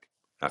 $100K back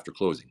after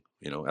closing.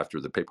 After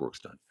the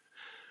paperwork's done."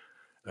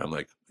 And I'm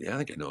like, "Yeah, I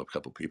think I know a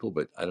couple people,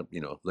 but I don't.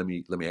 Let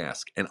me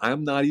ask." And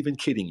I'm not even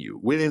kidding you.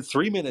 Within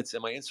 3 minutes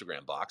in my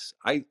Instagram box,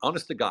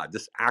 honest to God,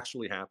 this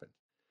actually happened.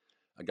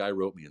 A guy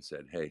wrote me and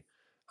said, "Hey,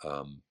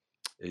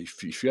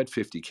 if you had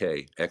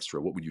 $50K extra,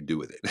 what would you do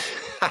with it?"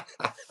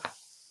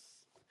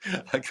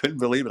 I couldn't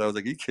believe it. I was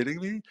like, "Are you kidding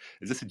me?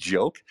 Is this a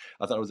joke?"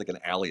 I thought it was like an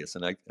alias.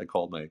 And I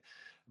called my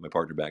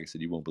partner back and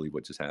said, "You won't believe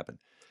what just happened."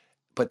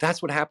 But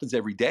that's what happens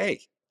every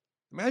day.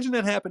 Imagine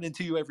that happening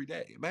to you every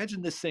day.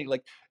 Imagine this thing.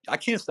 Like, I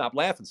can't stop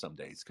laughing some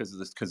days because of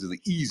the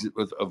ease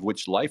of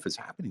which life is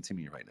happening to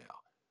me right now.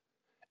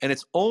 And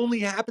it's only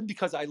happened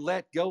because I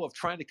let go of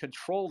trying to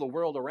control the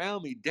world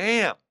around me.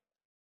 Damn.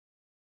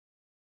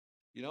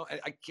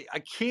 I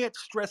can't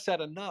stress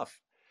that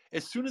enough.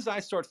 As soon as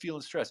I start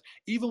feeling stressed,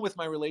 even with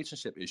my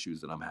relationship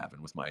issues that I'm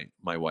having with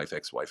my wife,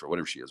 ex-wife, or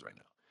whatever she is right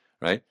now,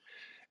 right?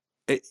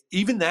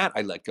 Even that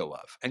I let go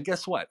of. And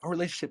guess what? Our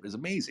relationship is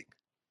amazing.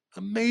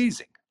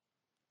 Amazing.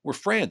 We're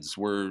friends.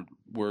 We're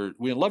in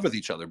love with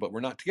each other, but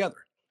we're not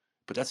together.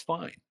 But that's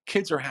fine.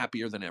 Kids are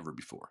happier than ever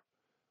before.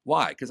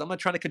 Why? Because I'm not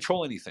trying to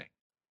control anything.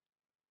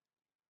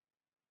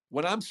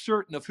 When I'm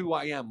certain of who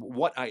I am,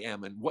 what I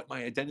am, and what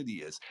my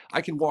identity is, I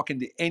can walk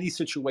into any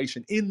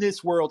situation in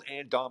this world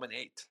and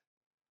dominate.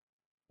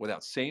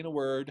 Without saying a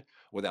word,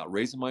 without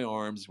raising my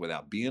arms,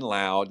 without being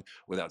loud,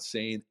 without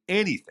saying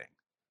anything.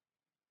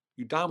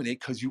 You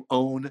dominate because you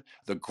own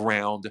the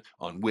ground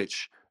on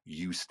which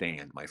you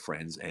stand, my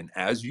friends. And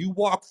as you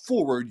walk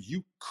forward,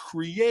 you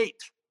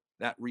create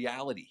that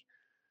reality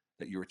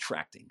that you're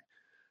attracting,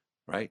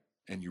 right?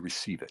 And you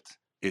receive it.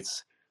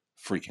 It's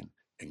freaking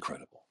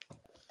incredible.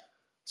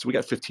 So we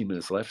got 15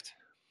 minutes left.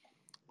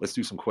 Let's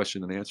do some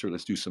question and answer.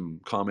 Let's do some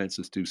comments.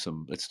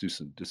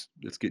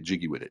 Let's get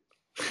jiggy with it.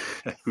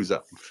 Who's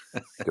up?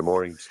 Good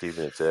morning,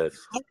 Stephen. It's Ed.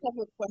 I have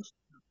a question.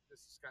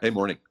 Hey,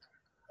 morning.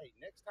 Hey,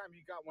 next time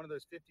you got one of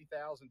those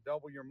 50,000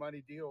 double your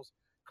money deals,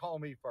 call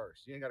me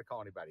first. You ain't got to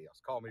call anybody else.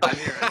 Call me. I'm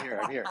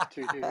here.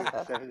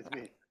 227 is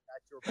me.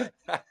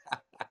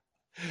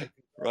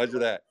 Roger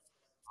that.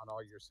 On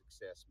all your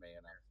success,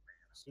 man.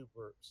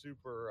 I'm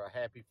super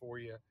happy for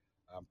you.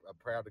 I'm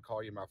proud to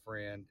call you my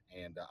friend,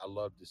 and I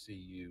love to see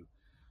you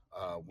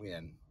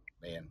win,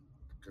 man.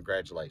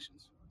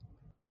 Congratulations.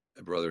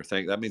 Brother,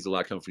 that means a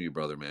lot coming from you,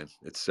 brother, man.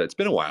 It's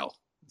been a while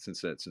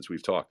since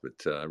we've talked,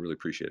 but I really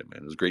appreciate it,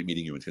 man. It was great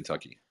meeting you in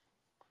Kentucky.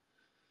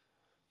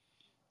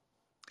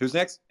 Who's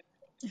next?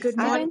 Good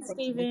morning,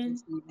 Stephen.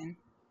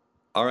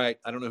 All right,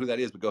 I don't know who that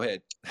is, but go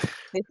ahead.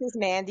 This is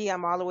Mandy.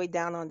 I'm all the way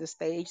down on the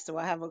stage, so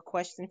I have a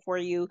question for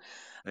you.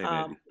 Hey,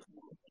 Mandy.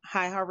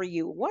 Hi, how are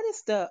you? What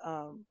is the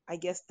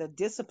the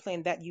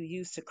discipline that you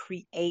use to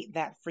create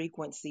that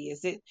frequency?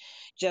 Is it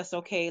just,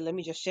 okay, let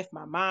me just shift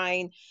my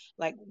mind?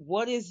 Like,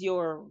 what is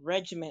your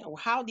regimen, or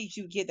how did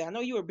you get there? I know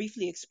you were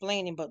briefly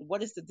explaining, but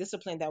what is the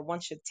discipline that one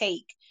should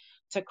take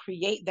to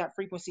create that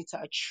frequency,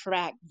 to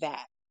attract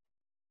that?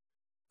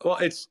 Well,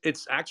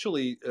 it's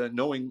actually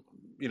knowing,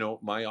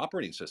 my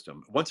operating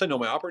system. Once I know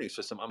my operating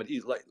system, I'm at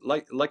ease.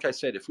 Like I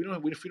said, if we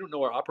don't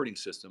know our operating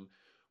system,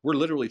 we're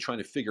literally trying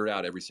to figure it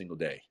out every single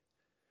day.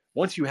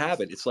 once you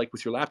have it, it's like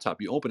with your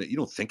laptop, you open it, you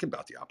don't think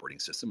about the operating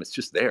system. It's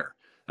just there.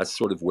 That's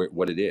sort of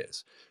what it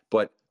is.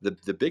 But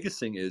the biggest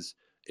thing is,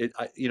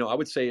 I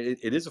would say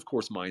it is, of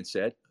course,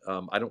 mindset.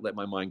 I don't let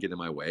my mind get in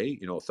my way.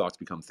 Thoughts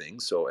become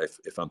things. So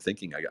if I'm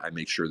thinking, I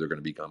make sure they're going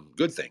to become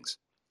good things,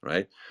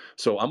 right?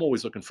 So I'm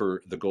always looking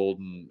for the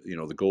golden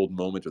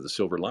moment or the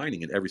silver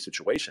lining in every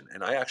situation.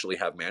 And I actually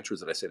have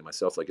mantras that I say to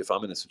myself, like if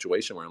I'm in a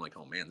situation where I'm like,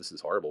 oh man, this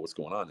is horrible, what's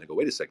going on? And I go,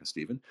 wait a second,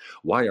 Stephen,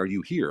 why are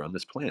you here on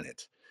this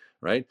planet?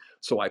 Right?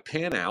 So I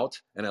pan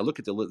out and I look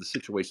at the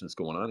situation that's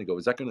going on and go,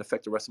 is that going to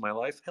affect the rest of my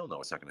life? Hell no,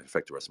 it's not going to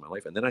affect the rest of my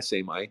life. And then I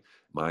say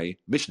my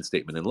mission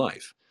statement in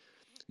life.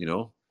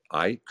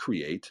 I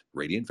create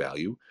radiant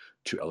value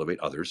to elevate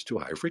others to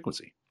a higher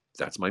frequency.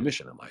 That's my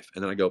mission in life.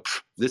 And then I go,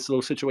 this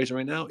little situation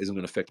right now isn't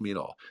going to affect me at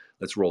all.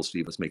 Let's roll,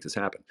 Steve. Let's make this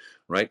happen.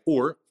 Right?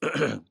 Or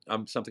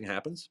something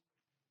happens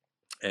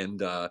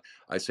and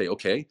I say,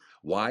 okay,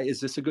 why is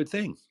this a good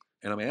thing?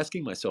 And I'm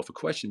asking myself a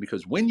question,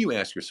 because when you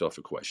ask yourself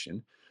a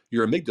question,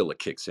 your amygdala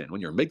kicks in.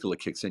 When your amygdala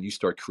kicks in, you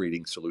start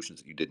creating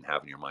solutions that you didn't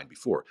have in your mind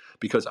before.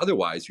 Because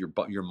otherwise,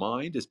 your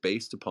mind is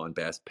based upon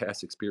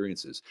past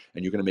experiences,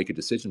 and you're going to make a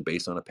decision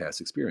based on a past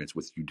experience,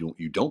 which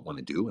you don't want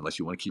to do unless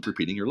you want to keep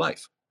repeating your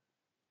life,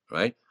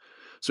 right?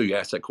 So you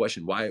ask that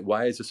question,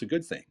 why is this a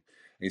good thing?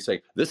 And you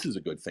say, this is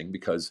a good thing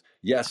because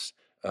yes,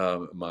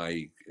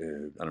 my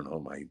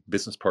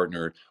business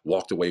partner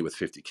walked away with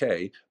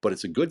 50K, but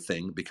it's a good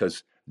thing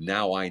because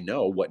now I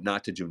know what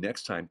not to do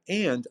next time,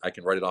 and I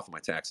can write it off of my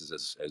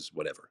taxes as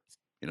whatever.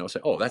 Say,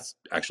 oh, that's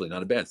actually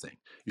not a bad thing.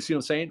 You see what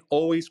I'm saying?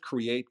 Always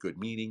create good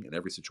meaning in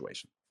every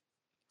situation.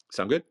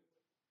 Sound good?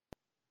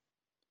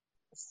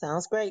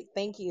 Sounds great.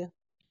 Thank you.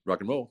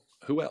 Rock and roll.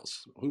 Who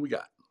else? Who we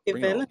got?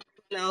 Bring it Stephen, on.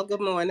 Linnell,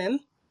 good morning.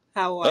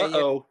 How are you?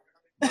 Uh-oh.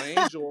 My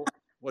angel.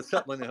 What's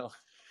up, Linnell?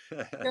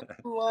 Good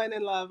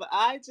morning, love.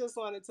 I just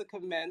wanted to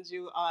commend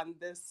you on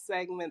this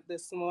segment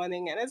this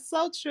morning. And it's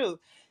so true.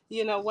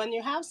 When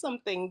you have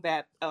something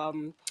that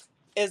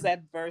is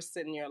adverse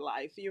in your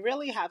life, you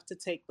really have to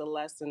take the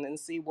lesson and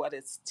see what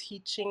it's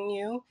teaching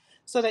you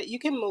so that you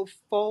can move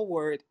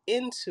forward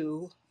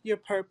into your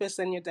purpose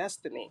and your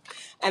destiny.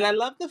 And I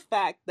love the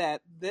fact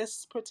that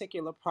this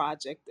particular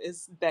project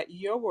that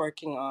you're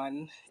working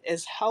on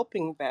is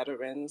helping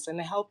veterans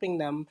and helping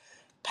them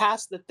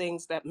past the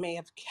things that may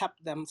have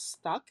kept them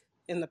stuck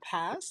in the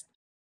past.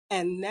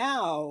 And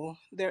now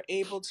they're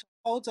able to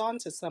hold on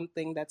to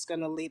something that's going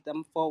to lead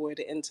them forward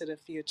into the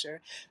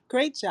future.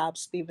 Great job,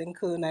 Stephen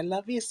Kuhn. I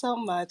love you so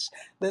much.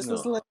 This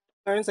is Linnell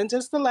Burns. And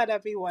just to let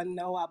everyone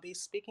know, I'll be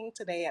speaking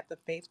today at the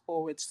Faith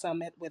Forward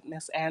Summit with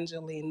Miss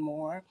Angeline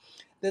Moore.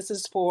 This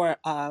is for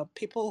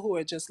people who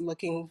are just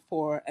looking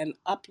for an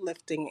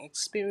uplifting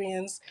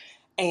experience,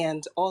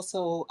 and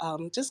also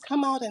just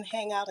come out and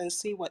hang out and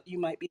see what you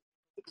might be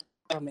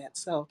from it.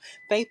 So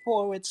Faith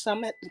Forward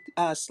Summit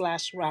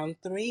 /round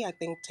 3. I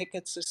think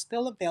tickets are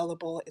still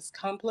available. It's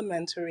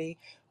complimentary.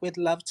 We'd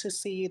love to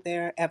see you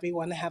there.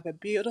 Everyone have a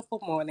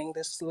beautiful morning.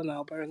 This is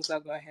Linnell Burns. I'll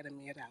go ahead and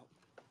mute out.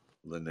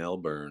 Linnell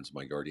Burns,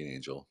 my guardian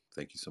angel.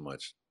 Thank you so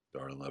much,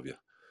 darling. Love you.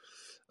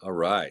 All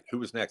right. Who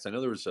was next? I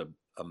know there was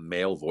a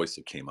male voice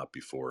that came up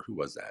before. Who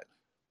was that?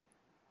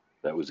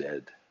 That was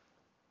Ed.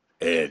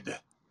 Ed.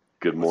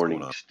 Good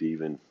morning,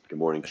 Stephen. Good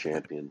morning,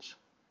 champions.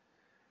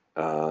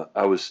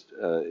 I was,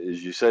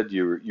 as you said,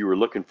 you were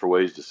looking for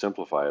ways to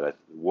simplify it.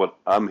 What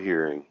I'm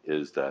hearing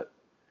is that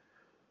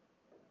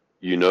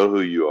you know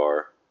who you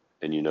are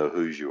and you know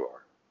whose you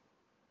are.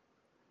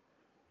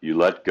 You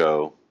let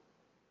go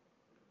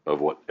of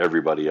what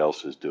everybody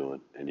else is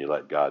doing and you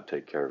let God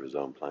take care of his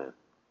own plan.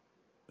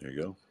 There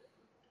you go.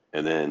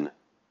 And then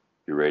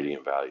your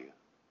radiant value.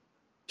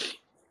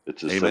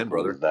 It's as Amen, simple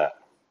brother. as that.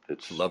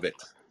 Love it.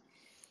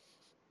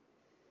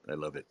 I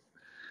love it.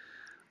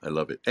 I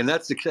love it. And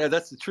that's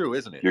the true,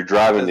 isn't it? You're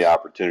driving the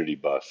opportunity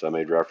bus. I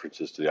made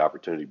references to the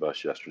opportunity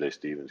bus yesterday,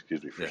 Stephen.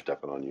 Excuse me for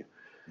stepping on you.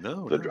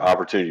 The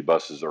opportunity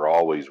buses are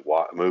always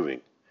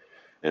moving.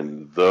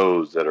 And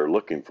those that are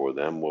looking for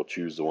them will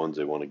choose the ones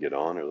they want to get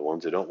on or the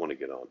ones they don't want to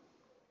get on.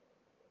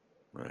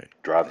 Right.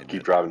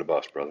 Keep driving the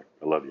bus, brother.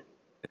 I love you.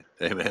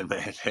 Amen,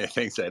 man.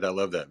 Thanks, Ed. I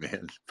love that,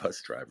 man.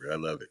 Bus driver. I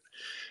love it.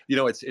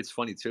 It's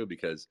funny too,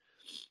 because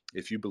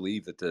if you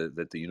believe that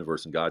the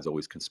universe and God's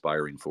always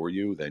conspiring for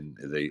you, then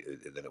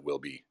it will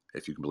be.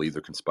 If you can believe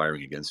they're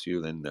conspiring against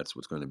you, then that's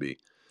what's going to be.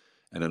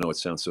 And I know it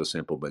sounds so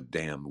simple, but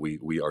damn,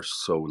 we are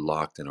so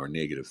locked in our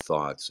negative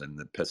thoughts and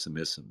the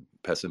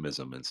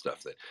pessimism and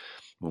stuff that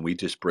when we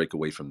just break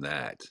away from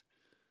that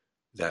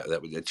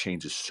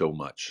changes so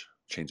much.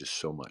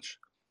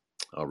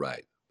 All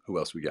right. Who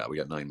else we got? We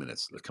got 9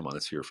 minutes. Come on,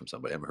 let's hear from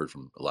somebody. I haven't heard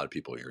from a lot of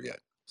people here yet.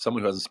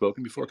 Someone who hasn't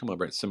spoken before? Come on,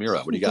 Brent.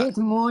 Samira, what do you got?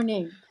 Good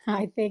morning.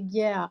 I think,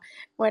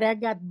 what I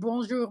got,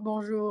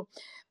 bonjour.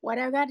 What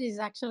I got is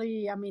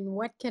actually,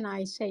 what can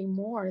I say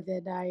more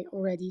that I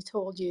already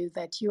told you,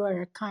 that you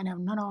are kind of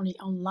not only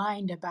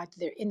aligned about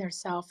their inner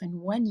self,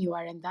 and when you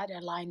are in that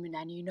alignment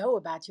and you know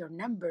about your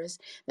numbers,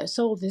 the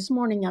soul this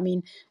morning,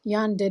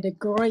 Jan did a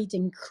great,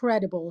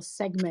 incredible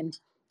segment.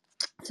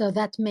 So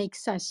that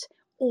makes us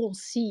all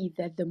see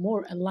that the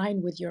more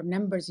aligned with your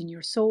numbers in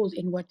your soul,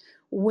 in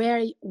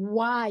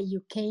why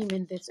you came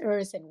in this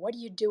earth and what are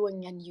you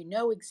doing, and you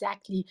know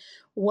exactly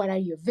what are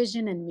your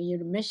vision and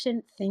your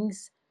mission,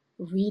 things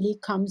really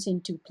comes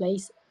into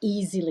place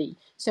easily.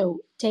 So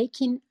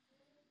taking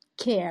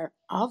care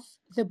of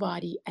the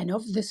body and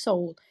of the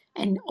soul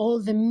and all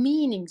the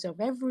meanings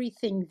of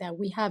everything that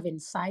we have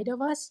inside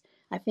of us,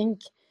 I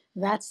think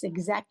that's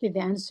exactly the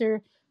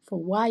answer for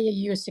why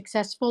you're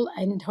successful,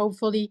 and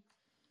hopefully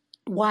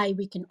why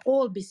we can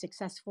all be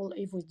successful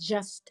if we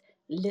just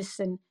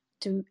listen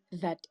to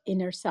that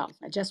inner self.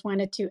 I just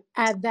wanted to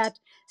add that,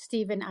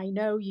 Stephen. I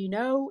know you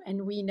know,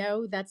 and we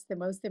know that's the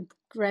most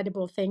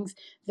incredible things.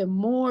 The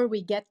more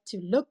we get to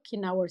look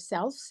in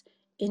ourselves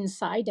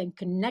inside and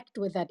connect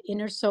with that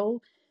inner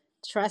soul,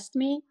 trust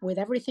me, with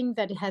everything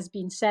that has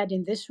been said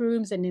in this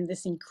rooms and in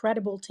this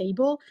incredible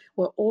table,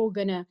 we're all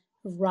gonna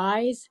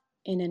rise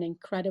in an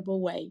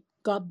incredible way.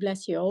 God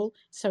bless you all.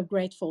 So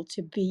grateful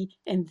to be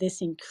in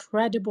this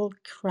incredible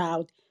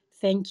crowd.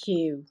 Thank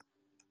you.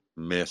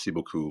 Merci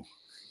beaucoup.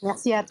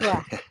 Merci à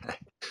toi.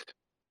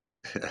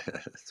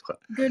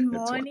 Good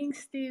morning,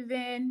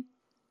 Stephen.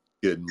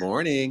 Good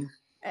morning.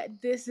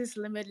 This is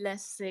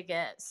Limitless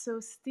Siga. So,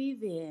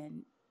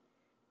 Stephen,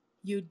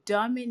 you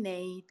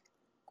dominate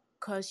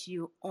because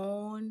you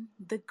own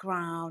the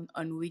ground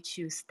on which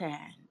you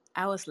stand.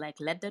 I was like,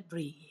 let that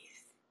breathe.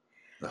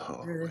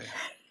 Oh, man.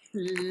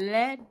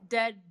 Let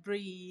that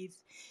breathe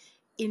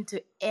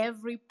into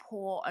every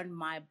pore on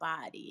my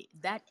body.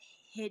 That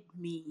hit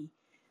me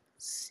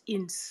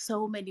in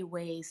so many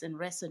ways and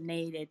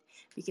resonated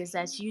because,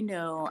 as you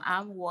know,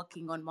 I'm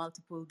working on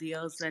multiple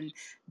deals and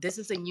this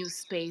is a new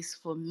space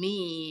for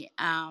me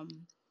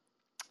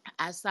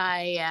as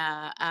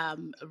I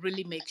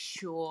really make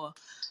sure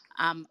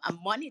I'm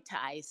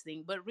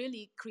monetizing, but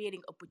really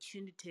creating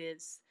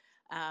opportunities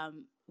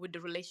with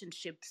the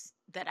relationships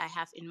that I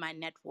have in my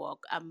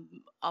network. I'm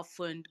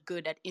often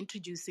good at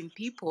introducing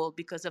people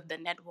because of the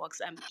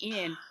networks I'm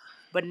in,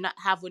 but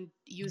haven't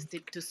used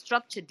it to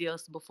structure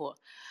deals before.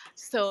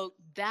 So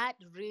that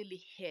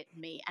really hit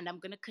me. And I'm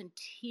going to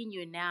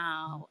continue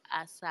now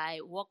as I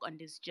walk on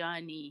this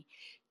journey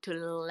to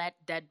let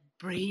that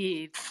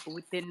breathe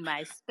within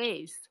my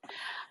space.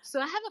 So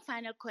I have a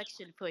final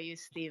question for you,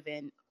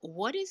 Stephen.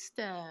 What is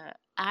the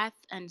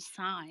earth and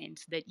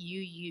science that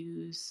you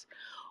use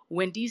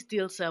when these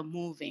deals are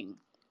moving?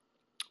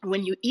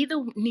 When you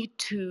either need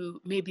to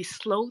maybe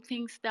slow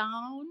things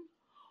down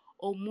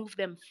or move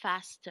them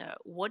faster,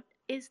 what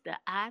is the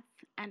earth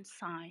and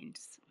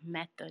science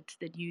methods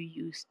that you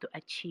use to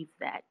achieve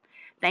that?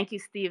 Thank you,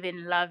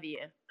 Stephen. Love you.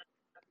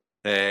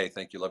 Hey,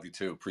 thank you. Love you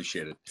too.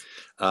 Appreciate it.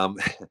 I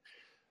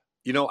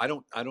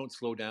don't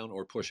slow down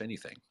or push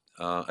anything.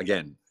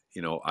 Again,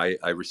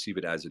 I receive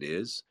it as it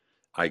is.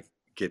 I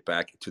get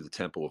back to the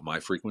tempo of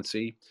my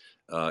frequency.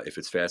 If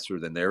it's faster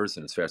than theirs,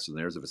 then it's faster than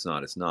theirs. If it's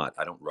not, it's not.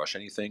 I don't rush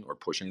anything or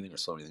push anything or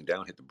slow anything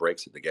down, hit the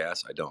brakes, hit the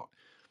gas. I don't.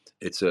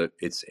 It's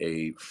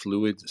a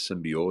fluid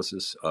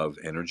symbiosis of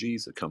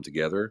energies that come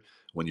together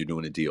when you're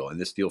doing a deal. And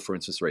this deal, for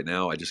instance, right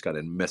now, I just got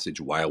a message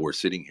while we're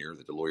sitting here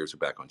that the lawyers are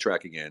back on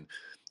track again,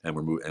 and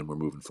we're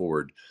moving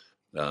forward.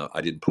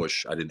 I didn't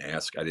push, I didn't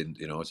ask, I didn't,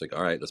 it's like,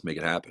 all right, let's make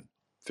it happen.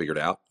 Figure it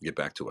out, get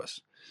back to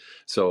us.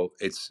 So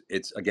it's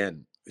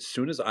again, as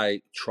soon as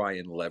I try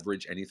and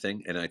leverage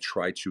anything and I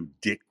try to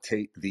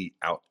dictate the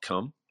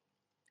outcome,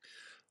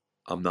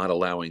 I'm not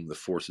allowing the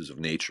forces of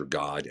nature,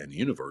 God, and the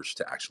universe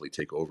to actually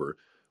take over,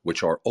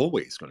 which are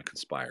always going to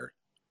conspire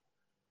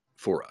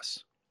for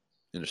us.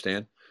 You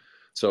understand?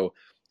 So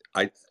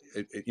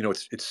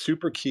it's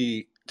super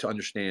key to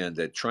understand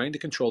that trying to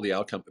control the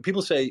outcome.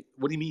 People say,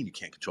 what do you mean you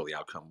can't control the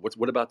outcome?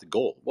 What about the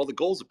goal? Well, the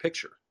goal is a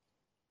picture,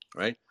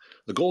 right?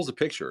 The goal is a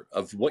picture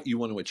of what you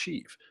want to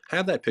achieve.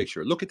 Have that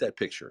picture. Look at that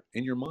picture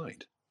in your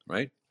mind,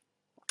 right?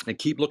 And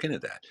keep looking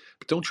at that.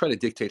 But don't try to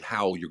dictate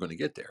how you're going to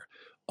get there.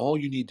 All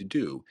you need to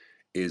do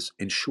is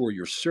ensure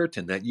you're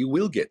certain that you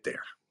will get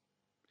there.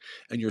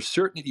 And you're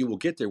certain that you will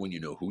get there when you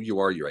know who you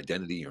are, your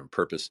identity, your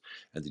purpose,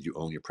 and that you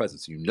own your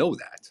presence. You know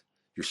that.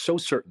 You're so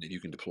certain that you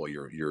can deploy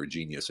your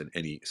genius in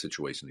any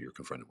situation that you're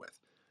confronted with.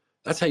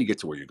 That's how you get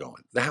to where you're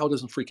going. The how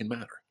doesn't freaking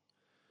matter.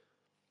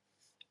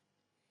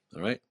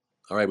 All right?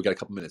 All right, we got a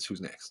couple minutes. Who's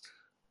next?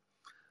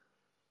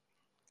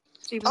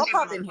 Stephen, I'll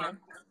pop in here.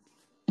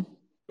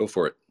 Go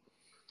for it.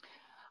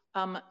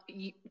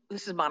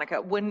 This is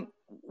Monica.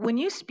 When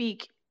you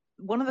speak,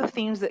 one of the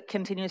themes that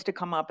continues to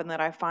come up and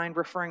that I find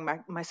referring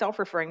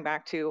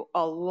back to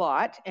a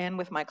lot and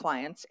with my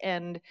clients,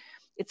 and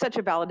it's such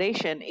a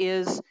validation,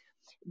 is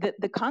that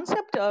the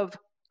concept of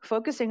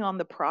focusing on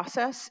the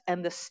process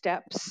and the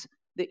steps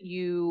that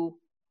you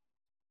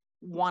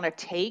want to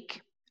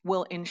take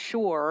will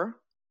ensure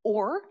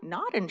or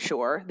not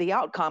ensure the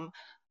outcome.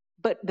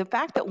 But the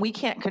fact that we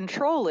can't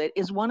control it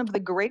is one of the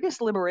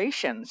greatest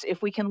liberations,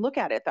 if we can look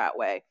at it that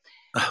way.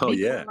 Oh,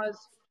 yeah.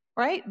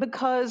 Right?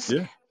 Because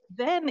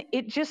then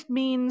it just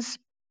means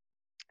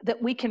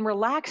that we can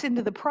relax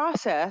into the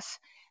process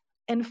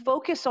and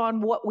focus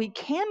on what we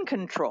can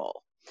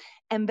control.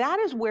 And that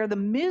is where the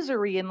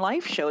misery in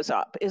life shows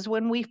up, is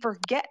when we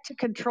forget to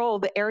control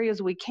the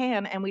areas we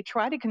can and we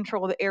try to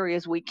control the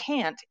areas we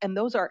can't. And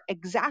those are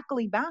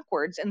exactly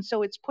backwards. And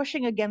so it's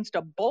pushing against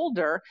a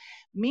boulder.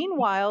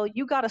 Meanwhile,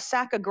 you got a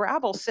sack of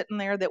gravel sitting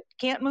there that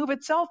can't move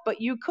itself,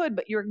 but you could,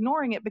 but you're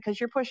ignoring it because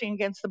you're pushing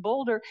against the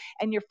boulder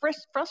and you're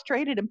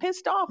frustrated and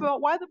pissed off about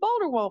why the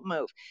boulder won't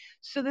move.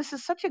 So this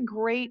is such a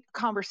great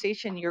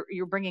conversation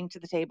you're bringing to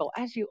the table,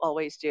 as you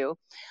always do,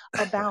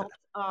 about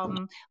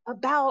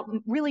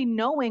really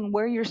knowing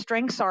where your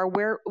strengths are,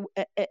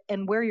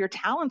 and where your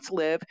talents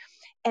live,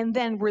 and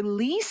then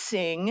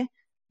releasing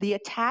the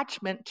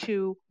attachment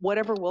to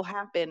whatever will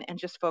happen and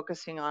just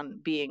focusing on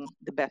being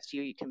the best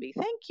you can be.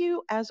 Thank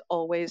you, as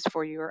always,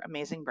 for your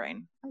amazing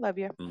brain. I love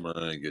you.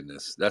 My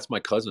goodness. That's my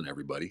cousin,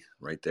 everybody,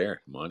 right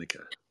there. Monica,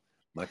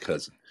 my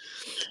cousin.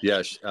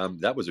 Yeah,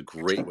 that was a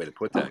great way to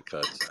put that,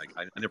 cuz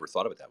I never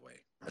thought of it that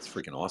way. That's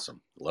freaking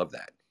awesome. Love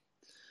that.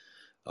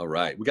 All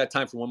right. We got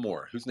time for one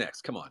more. Who's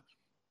next? Come on.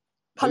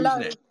 Hello.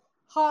 Who's next?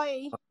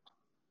 Hi.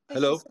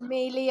 Hello. This is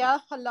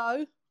Amelia.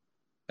 Hello.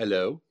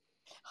 Hello.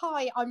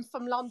 Hi, I'm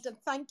from London.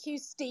 Thank you,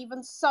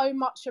 Stephen, so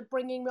much for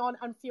bringing me on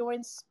and for your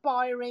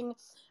inspiring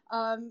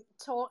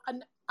talk.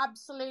 And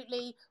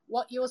absolutely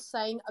what you're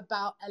saying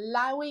about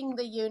allowing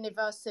the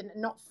universe and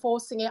not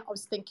forcing it. I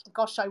was thinking,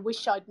 gosh, I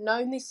wish I'd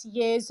known this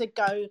years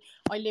ago.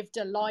 I lived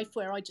a life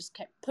where I just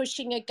kept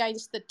pushing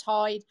against the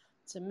tide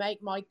to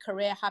make my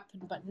career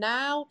happen. But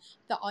now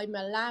that I'm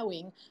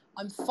allowing,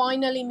 I'm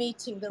finally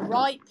meeting the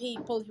right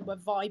people who are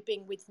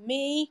vibing with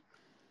me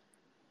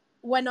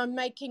when I'm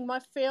making my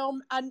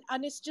film, and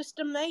it's just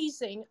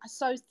amazing.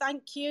 So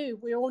thank you.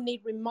 We all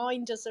need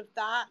reminders of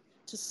that,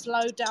 to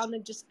slow down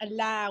and just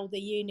allow the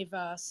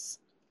universe.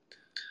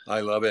 I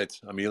love it.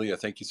 Amelia,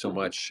 thank you so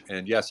much.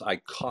 And yes, I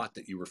caught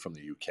that you were from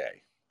the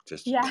UK.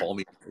 Just call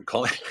me.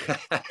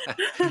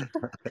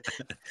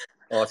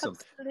 Awesome.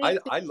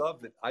 I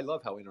love it. I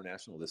love how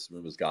international this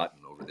room has gotten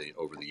over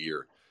the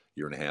year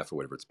and a half or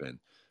whatever it's been.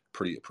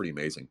 Pretty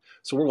amazing.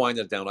 So we're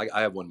winding it down. I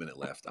have 1 minute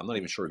left. I'm not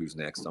even sure who's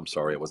next. I'm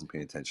sorry, I wasn't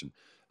paying attention.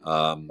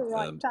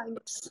 Right,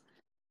 thanks.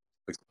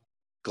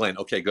 Glenn.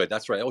 Okay, good.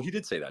 That's right. Oh, he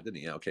did say that, didn't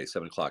he? Yeah. Okay,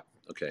 7 o'clock.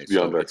 Okay.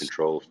 Beyond our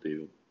control,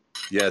 Stephen.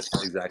 Yes,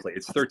 exactly.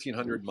 It's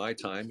 1300 my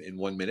time in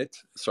 1 minute.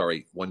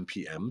 Sorry, 1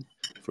 p.m.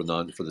 for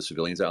the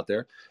civilians out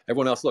there.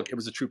 Everyone else, look, it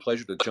was a true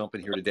pleasure to jump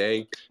in here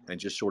today and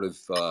just sort of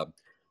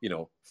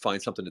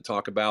find something to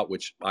talk about,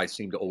 which I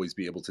seem to always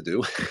be able to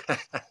do.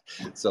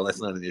 So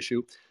that's not an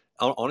issue.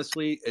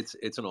 Honestly,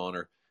 it's an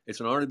honor. It's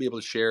an honor to be able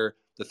to share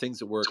the things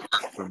that work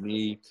for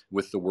me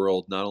with the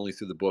world, not only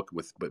through the book,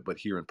 but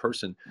here in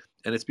person.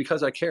 And it's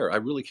because I care. I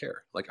really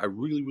care. Like, I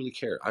really, really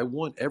care. I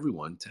want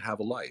everyone to have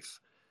a life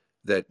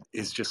that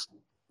is just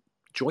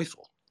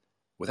joyful,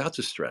 without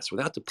the stress,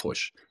 without the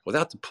push,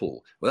 without the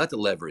pull, without the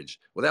leverage,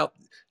 without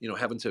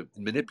having to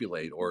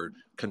manipulate or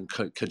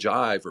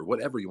conjive or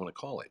whatever you want to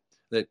call it.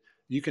 That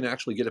you can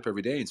actually get up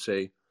every day and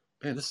say,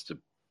 man, this is the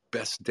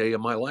best day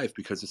of my life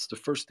because it's the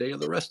first day of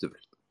the rest of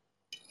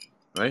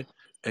it, right?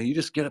 And you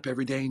just get up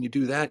every day and you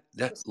do that.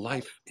 That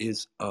life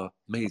is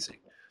amazing.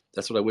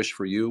 That's what I wish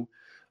for you.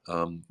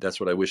 That's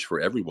what I wish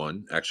for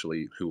everyone,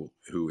 actually, who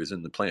is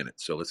in the planet.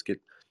 So let's get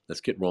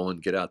rolling,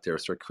 get out there,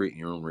 start creating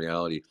your own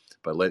reality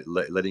by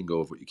letting go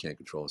of what you can't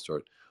control and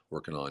start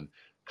working on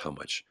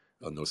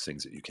on those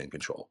things that you can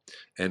control.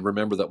 And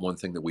remember that one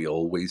thing that we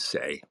always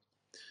say.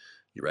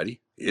 You ready?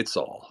 It's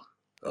all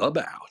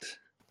about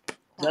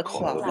the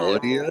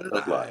quality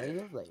of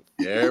life.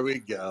 There we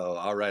go.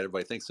 All right,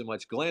 everybody. Thanks so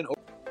much, Glenn.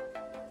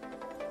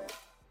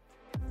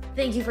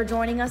 Thank you for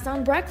joining us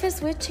on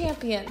Breakfast with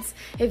Champions.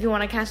 If you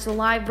want to catch the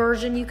live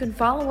version, you can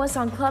follow us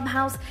on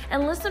Clubhouse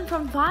and listen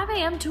from 5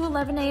 a.m. to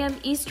 11 a.m.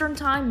 Eastern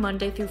Time,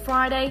 Monday through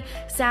Friday,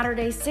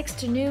 Saturdays 6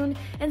 to noon,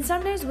 and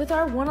Sundays with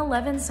our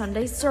 1:11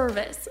 Sunday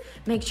service.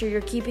 Make sure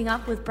you're keeping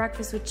up with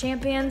Breakfast with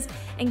Champions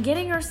and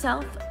getting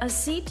yourself a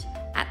seat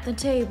at the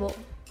table.